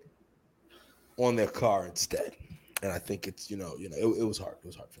shit on their car instead. And I think it's it was hard. It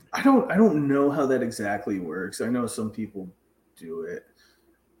was hard for me. I don't know how that exactly works. I know some people do it.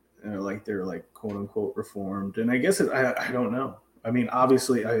 They're like quote unquote reformed. And I guess I don't know. I mean,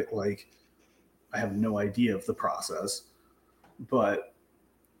 obviously I have no idea of the process. But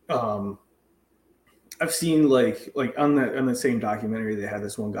I've seen like on the same documentary, they had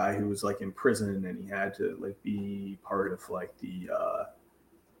this one guy who was like in prison and he had to be part of like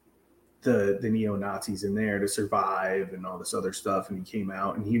the neo-Nazis in there to survive and all this other stuff. And he came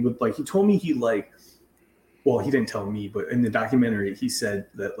out and he told me he didn't tell me, but in the documentary, he said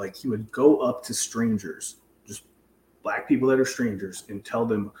that he would go up to strangers, just black people that are strangers, and tell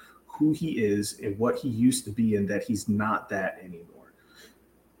them who he is and what he used to be and that he's not that anymore.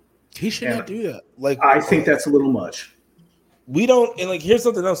 He should not do that. Like, I think that's a little much. We don't, and like, here's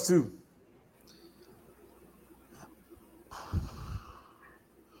something else too.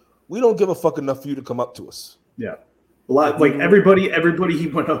 We don't give a fuck enough for you to come up to us. Yeah. A lot, like everybody he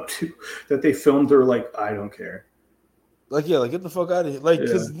went up to that they filmed, they're like, I don't care. Like, yeah, like get the fuck out of here. Like,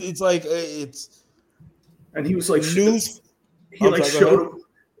 because it's like it's. And he was like, news. He like showed him.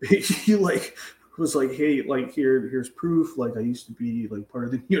 He like was like, hey, like here's proof. Like I used to be like part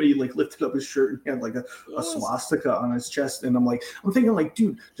of the. He like lifted up his shirt and he had like a swastika on his chest. And I'm thinking like,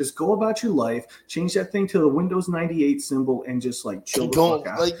 dude, just go about your life, change that thing to the Windows 98 symbol, and just like chill the fuck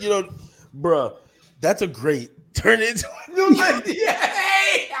out. Like bruh, that's a great. Turn it into Windows 98.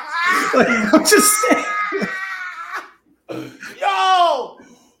 Like, I'm just saying. Yo.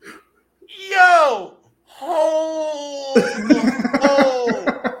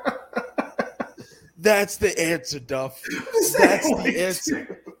 That's the answer, Duff. That's the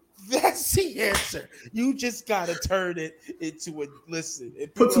answer. That's the answer. You just gotta turn it into a listen.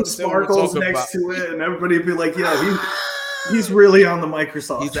 Put some sparkles next to it, and everybody be like, "Yeah, he's really on the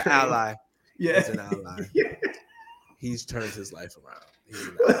Microsoft. He's an ally. Yeah, he's an ally. Yeah. He's turned his life around.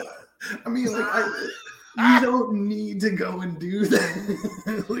 I mean, like, you don't need to go and do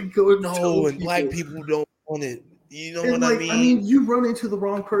that. Like, go and and black people don't want it. You know what I mean? I mean, you run into the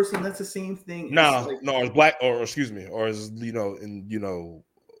wrong person. That's the same thing. No, it's black, or excuse me, or is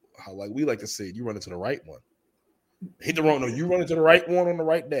how like we like to say it, you run into the right one. Hit the wrong. No, you run into the right one on the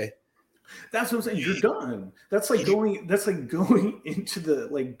right day. That's what I'm saying. You're done. That's like going. That's like going into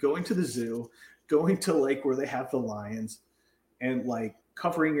going to the zoo, going to like where they have the lions, and like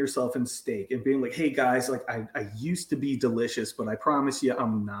covering yourself in steak and being like, "Hey guys, like I used to be delicious, but I promise you,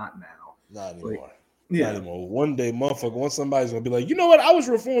 I'm not now. Not anymore." Like, not anymore. One day, motherfucker, once somebody's gonna be like, you know what? I was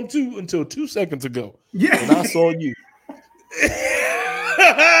reformed too until 2 seconds ago. Yeah, and I saw you.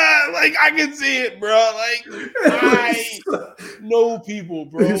 Like I can see it, bro. Like I know people,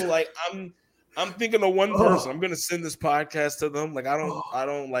 bro. Like I'm thinking of one person. I'm gonna send this podcast to them. Like I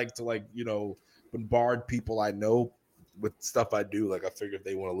don't like to bombard people I know with stuff I do. Like I figure if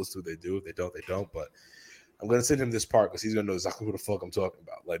they want to listen to it, they do. If they don't, they don't. But I'm gonna send him this part because he's gonna know exactly who the fuck I'm talking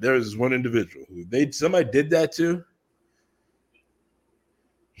about. Like there is one individual who somebody did that to.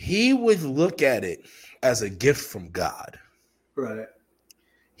 He would look at it as a gift from God. Right.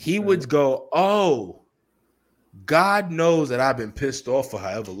 He would go, oh, God knows that I've been pissed off for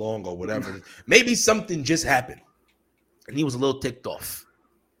however long or whatever. Maybe something just happened. And he was a little ticked off.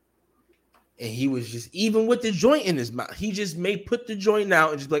 And he was just, even with the joint in his mouth, he just may put the joint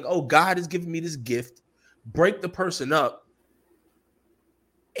out and just be like, oh, God has given me this gift. Break the person up.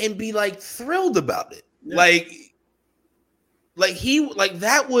 And be like thrilled about it. Yeah. Like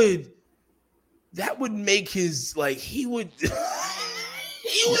that would make his, like, he would be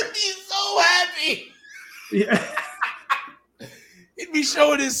so happy. Yeah. He'd be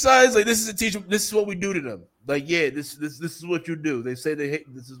showing his sons, like, this is a teacher, this is what we do to them. Like, yeah, this is what you do. They say they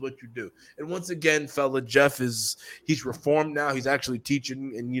hate, this is what you do. And once again, fella, Jeff he's reformed now. He's actually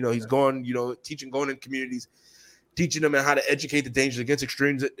teaching, and he's going in communities, teaching them how to educate the dangers against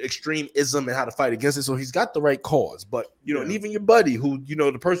extremism and how to fight against it. So he's got the right cause. But and even your buddy, who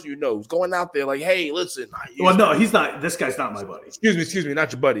the person who's going out there like, hey, listen. Well, no, he's not. This guy's not my buddy. Excuse me,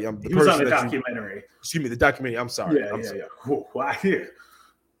 not your buddy. I'm the he was on the documentary. Excuse me, the documentary. I'm sorry. Yeah. Whoa, wow, yeah.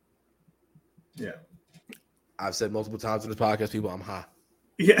 I've said multiple times in this podcast, people, I'm high.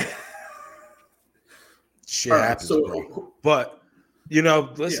 Yeah. Shit happens, bro. But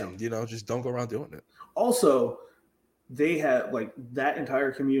listen, just don't go around doing it. Also, they have that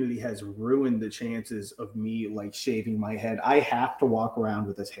entire community has ruined the chances of me shaving my head. I have to walk around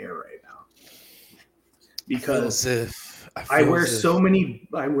with this hair right now because I wear so many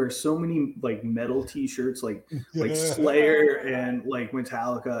metal t-shirts like Slayer and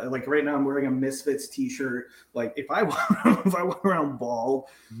Metallica. Like right now I'm wearing a Misfits t-shirt. Like if I walk around bald,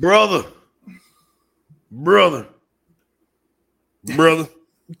 brother.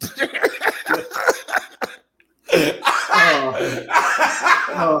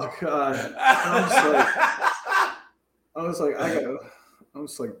 Oh God! I was like, I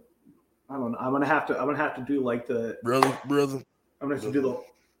don't know. I'm gonna have to do the brother. I'm gonna have to do the.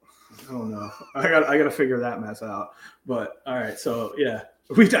 I don't know. I gotta figure that mess out. But all right, so yeah,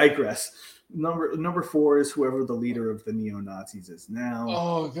 we digress. Number 4 is whoever the leader of the neo-Nazis is now.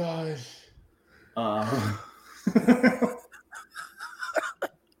 Oh God.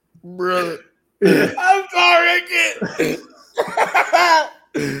 Brother. Yeah. I'm sorry, kid.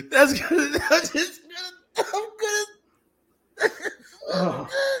 That's good.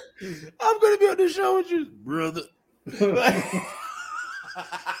 I'm gonna be on the show with you, brother.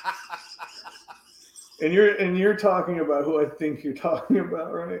 And you're talking about who I think you're talking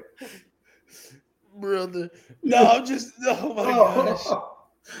about, right? Brother. No, I'm just oh my gosh.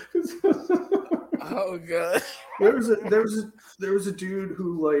 Oh god. There was a dude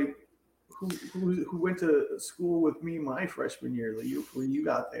who went to school with me my freshman year, when you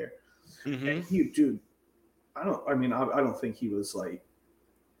got there. Mm-hmm. And I don't think he was like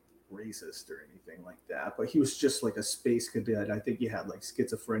racist or anything like that, but he was just like a space cadet. I think he had like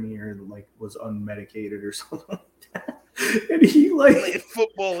schizophrenia and like was unmedicated or something like that. And he like played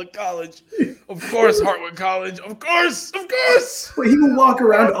football in college. Of course, Hartwood College. Of course. But he would walk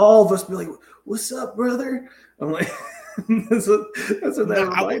around all of us, be like, "What's up, brother?" I'm like, that's what that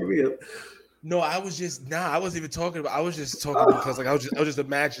reminded me of. No, I wasn't even talking about. I was just talking because like I was just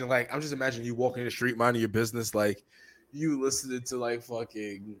imagining you walking the street, minding your business, like you listening to like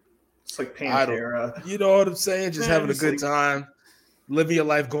fucking. It's like Pantera. You know what I'm saying? Just having a good time, living your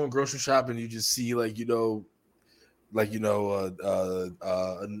life, going grocery shopping. You just see another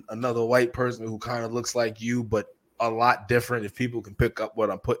white person who kind of looks like you, but a lot different. If people can pick up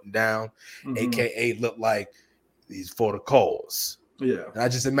what I'm putting down, AKA look like these for the cause. Yeah. And I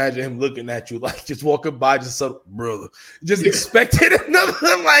just imagine him looking at you like just walking by, just so brother, just expecting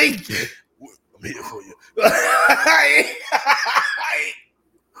another like. I'm here for you.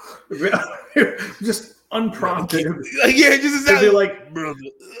 Just unprompted. Yeah, just exactly. They're like, brother.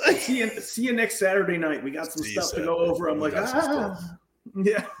 See you next Saturday night. We got some stuff to go over. I'm like,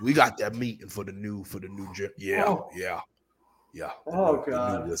 yeah. We got that meeting for the new gym. Yeah. Oh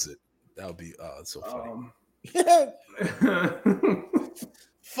god. Visit. That would be so funny.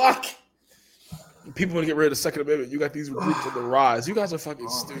 Fuck. People want to get rid of the Second Amendment. You got these groups on the rise. You guys are fucking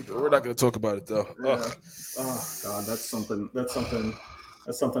stupid. We're not going to talk about it though. Yeah. Oh god, that's something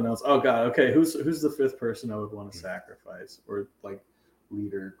else. Oh god. Okay, who's the fifth person I would want to sacrifice, or like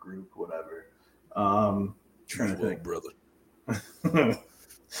leader, group, whatever? Trying to think, brother.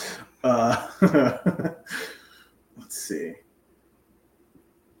 Let's see.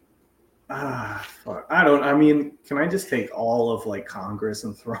 Fuck. Can I just take all of like Congress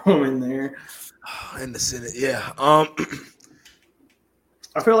and throw them in there? In the Senate, yeah. I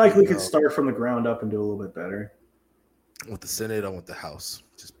feel like we could start from the ground up and do a little bit better. With the Senate, I want the House.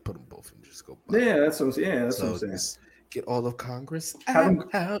 Just put them both and just go. Yeah, that's what I'm saying. Get all of Congress. Have them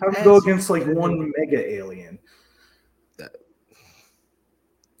go against like one mega alien.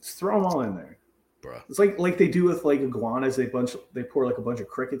 Just throw them all in there, bro. It's like they do with like iguanas. They pour like a bunch of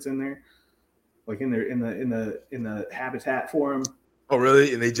crickets in there, like in the habitat for them. Oh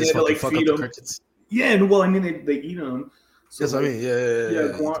really? And they just like fuck feed up them. The crickets. Yeah, and well, I mean they eat them. So yes, like, I mean,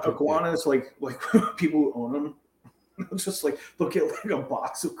 yeah. Iguanas like people who own them. Just like they'll get like a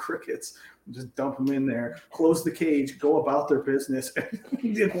box of crickets, just dump them in there, close the cage, go about their business, and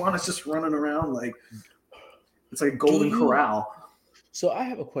the iguana's just running around like it's like a golden corral. So I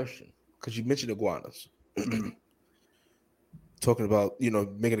have a question because you mentioned iguanas, talking about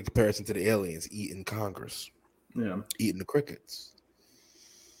making a comparison to the aliens eating Congress, eating the crickets.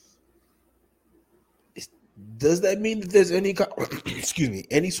 Does that mean that there's any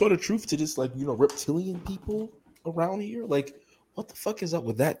any sort of truth to this, like reptilian people around here? Like, what the fuck is up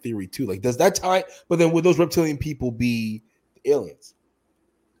with that theory too? Like, does that tie? But then would those reptilian people be aliens?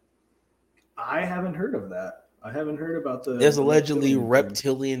 I haven't heard of that. I haven't heard about the. There's allegedly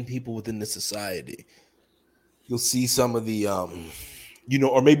reptilian people within the society. You'll see some of the,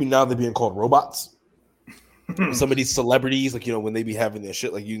 or maybe now they're being called robots. Some of these celebrities, like when they be having their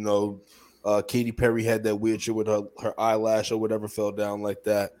shit, like Katy Perry had that weird shit with her eyelash or whatever fell down like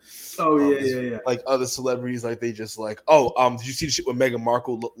that. Oh yeah. Like other celebrities, like they just like, did you see the shit with Meghan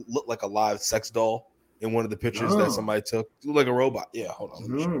Markle look like a live sex doll in one of the pictures that somebody took? Look like a robot. Yeah, hold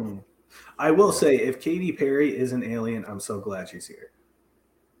on. I will say, if Katy Perry is an alien, I'm so glad she's here.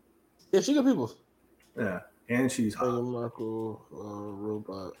 Yeah, she got people. Yeah, and she's hot. Meghan Markle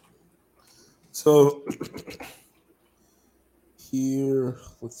robot. So. Here,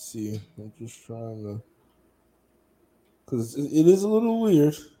 let's see. I'm just trying to, because it is a little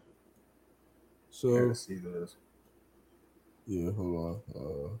weird. So, I see this. Yeah, hold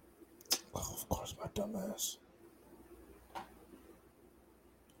on. Of course, my dumbass.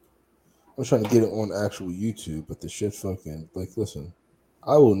 I'm trying to get it on actual YouTube, but the shit fucking listen.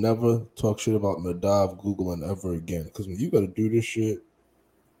 I will never talk shit about Nadav Googling ever again, because when you got to do this shit,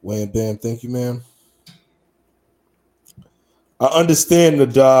 wham bam, thank you, ma'am. I understand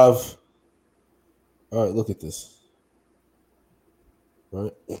Nadav. All right, look at this. All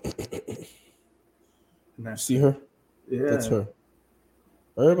right. See her? Yeah. That's her.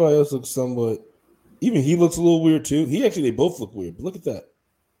 Everybody else looks somewhat. Even he looks a little weird too. They both look weird. But look at that.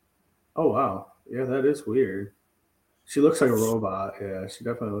 Oh wow, yeah, that is weird. She looks like a robot. Yeah, she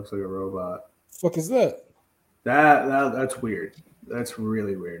definitely looks like a robot. Fuck is that? That's weird. That's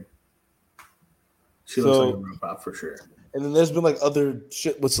really weird. She looks like a robot for sure. And then there's been like other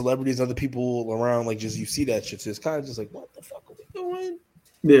shit with celebrities, other people around, like just you see that shit. So it's kind of just like, what the fuck are we doing?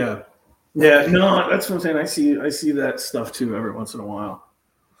 Yeah. Yeah, no, that's what I'm saying. I see that stuff too every once in a while.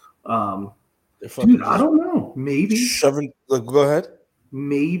 Dude, I don't know. Maybe shoving. Like, go ahead.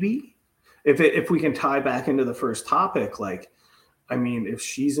 Maybe if we can tie back into the first topic, like, I mean, if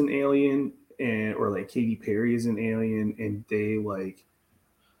she's an alien or like Katy Perry is an alien, and they like,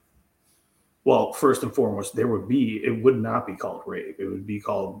 well, first and foremost, it would not be called rape. It would be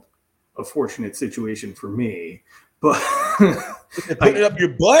called a fortunate situation for me. But put it up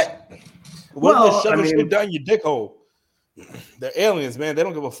your butt. What if they're shoving shit down your dick hole? They're aliens, man. They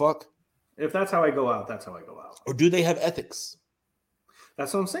don't give a fuck. If that's how I go out, that's how I go out. Or do they have ethics?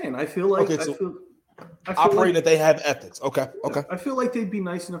 That's what I'm saying. I feel like I feel operating that they have ethics. Okay. I feel like they'd be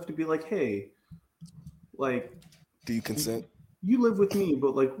nice enough to be like, hey, like, do you consent? You live with me,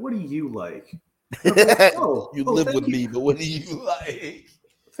 but like, what do you like? Like, you live with me, but what do you like?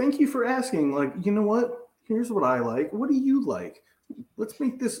 Thank you for asking. Like, you know what? Here's what I like. What do you like? Let's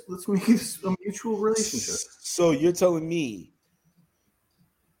make this a mutual relationship. So you're telling me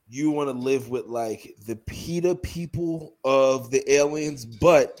you want to live with like the PETA people of the aliens,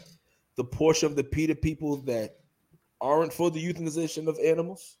 but the portion of the PETA people that aren't for the euthanization of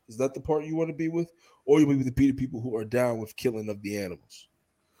animals? Is that the part you want to be with? Or you want to be with the PETA people who are down with killing of the animals?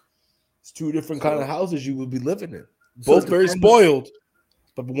 It's two different kind of houses you would be living in. Both very spoiled,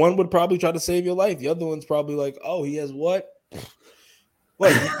 but one would probably try to save your life. The other one's probably like, oh, he has what?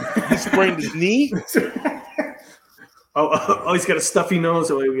 What? He sprained his knee? Oh, he's got a stuffy nose,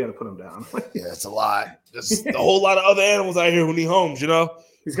 so we got to put him down. Yeah, it's a lot. There's a whole lot of other animals out here who need homes, you know?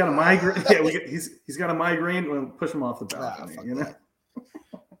 He's got a migraine. Yeah, he's got a migraine. We'll push him off the balcony, you know?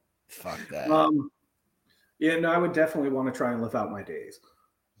 Fuck that. Yeah, no, I would definitely want to try and live out my days.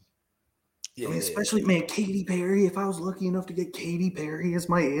 Yeah, I mean, especially, man, Katy Perry. If I was lucky enough to get Katy Perry as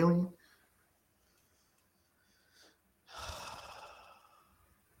my alien.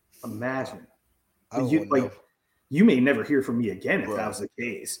 Imagine. You may never hear from me again if that was the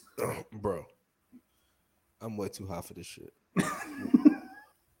case. Bro, I'm way too hot for this shit.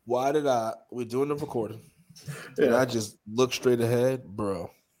 We're doing the recording. Yeah. And I just look straight ahead,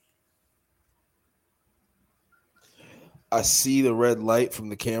 bro. I see the red light from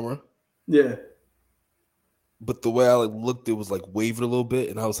the camera. Yeah. But the way I looked, it was like waving a little bit.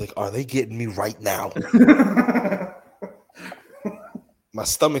 And I was like, are they getting me right now? My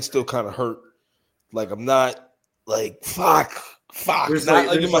stomach still kind of hurt. Like, I'm not like, fuck. There's I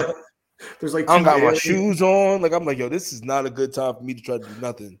don't got my shoes on. Like, I'm like, yo, this is not a good time for me to try to do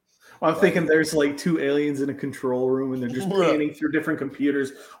nothing. Well, I'm thinking there's like two aliens in a control room and they're just panning through different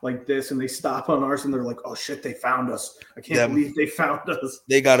computers like this, and they stop on ours and they're like, oh shit, they found us. I can't believe they found us.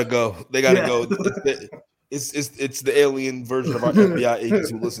 They gotta go. Go. It's the alien version of our FBI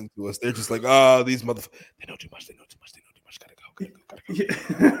agents who listen to us. They're just like, oh, these motherfuckers, they know too much. Gotta go. Yeah.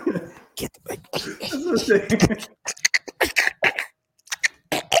 Get the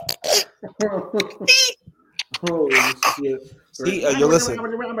Holy shit. See, you listen. He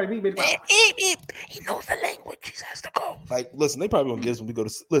knows the language. He has to go. Like, listen, they probably won't get us when we go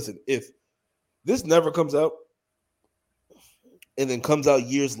to listen. If this never comes out and then comes out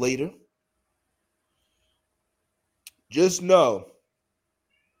years later, just know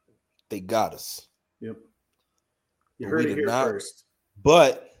they got us. Yep. You heard it here first.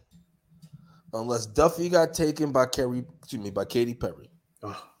 But unless Duffy got taken by Katy Perry.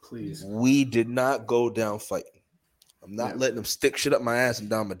 Oh, please. We did not go down fighting. I'm not letting them stick shit up my ass and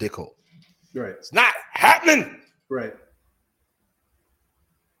down my dick hole. Right. It's not happening. Right.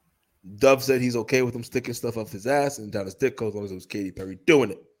 Dove said he's okay with him sticking stuff up his ass and down his dick hole as long as it was Katy Perry doing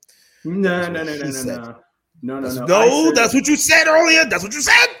it. No. No, that's what you said earlier. That's what you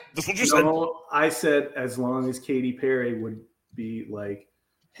said. No, I said as long as Katy Perry would be like,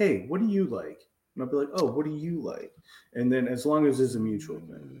 hey, what do you like? And I'll be like, oh, what do you like? And then as long as it's a mutual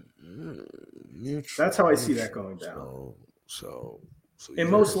thing. That's how I see that going down. So it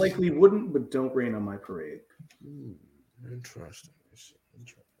most likely wouldn't, but don't rain on my parade. Interesting.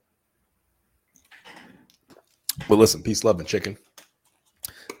 Well, listen, peace, love, and chicken.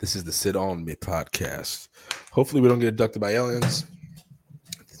 This is the Sit On Me podcast. Hopefully we don't get abducted by aliens.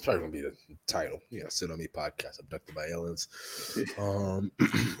 It's probably gonna be the title. Yeah, Sit On Me podcast, abducted by aliens.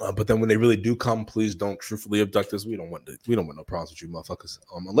 But then when they really do come, please don't truthfully abduct us. We don't want no problems with you motherfuckers.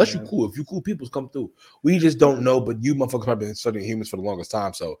 Unless you cool. If you cool people come through, we just don't know. But you motherfuckers have been studying humans for the longest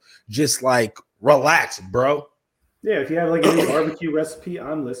time, so just like relax, bro. Yeah, if you have like a new barbecue recipe,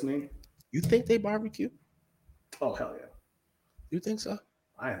 I'm listening. You think they barbecue? Oh hell yeah! You think so?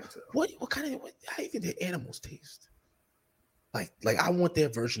 I think so. What kind of how do you think the animals taste? Like I want their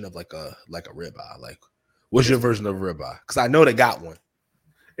version of like a ribeye. Like, what's your version of a ribeye? Because I know they got one.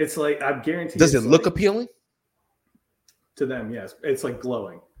 It's like I'm guaranteed. Does it look appealing to them? Yes, it's like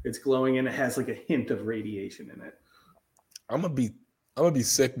glowing. It's glowing and it has like a hint of radiation in it. I'm gonna be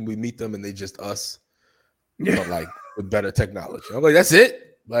sick when we meet them and they just us, but like with better technology. I'm like, that's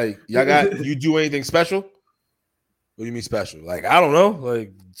it. Like, you do anything special? What do you mean special? Like, I don't know,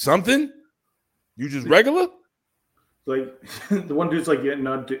 like something. You just regular? Like the one dude's like, yeah,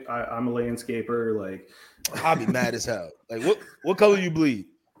 no, I'm a landscaper. Like, I'll be mad as hell. Like, what color you bleed?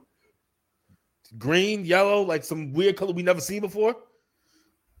 Green, yellow, like some weird color we never seen before.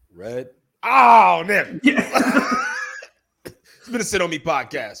 Red. Oh, damn. Yeah. It's been a Sit On Me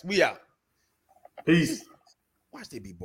podcast. We out. Peace. Watch they be.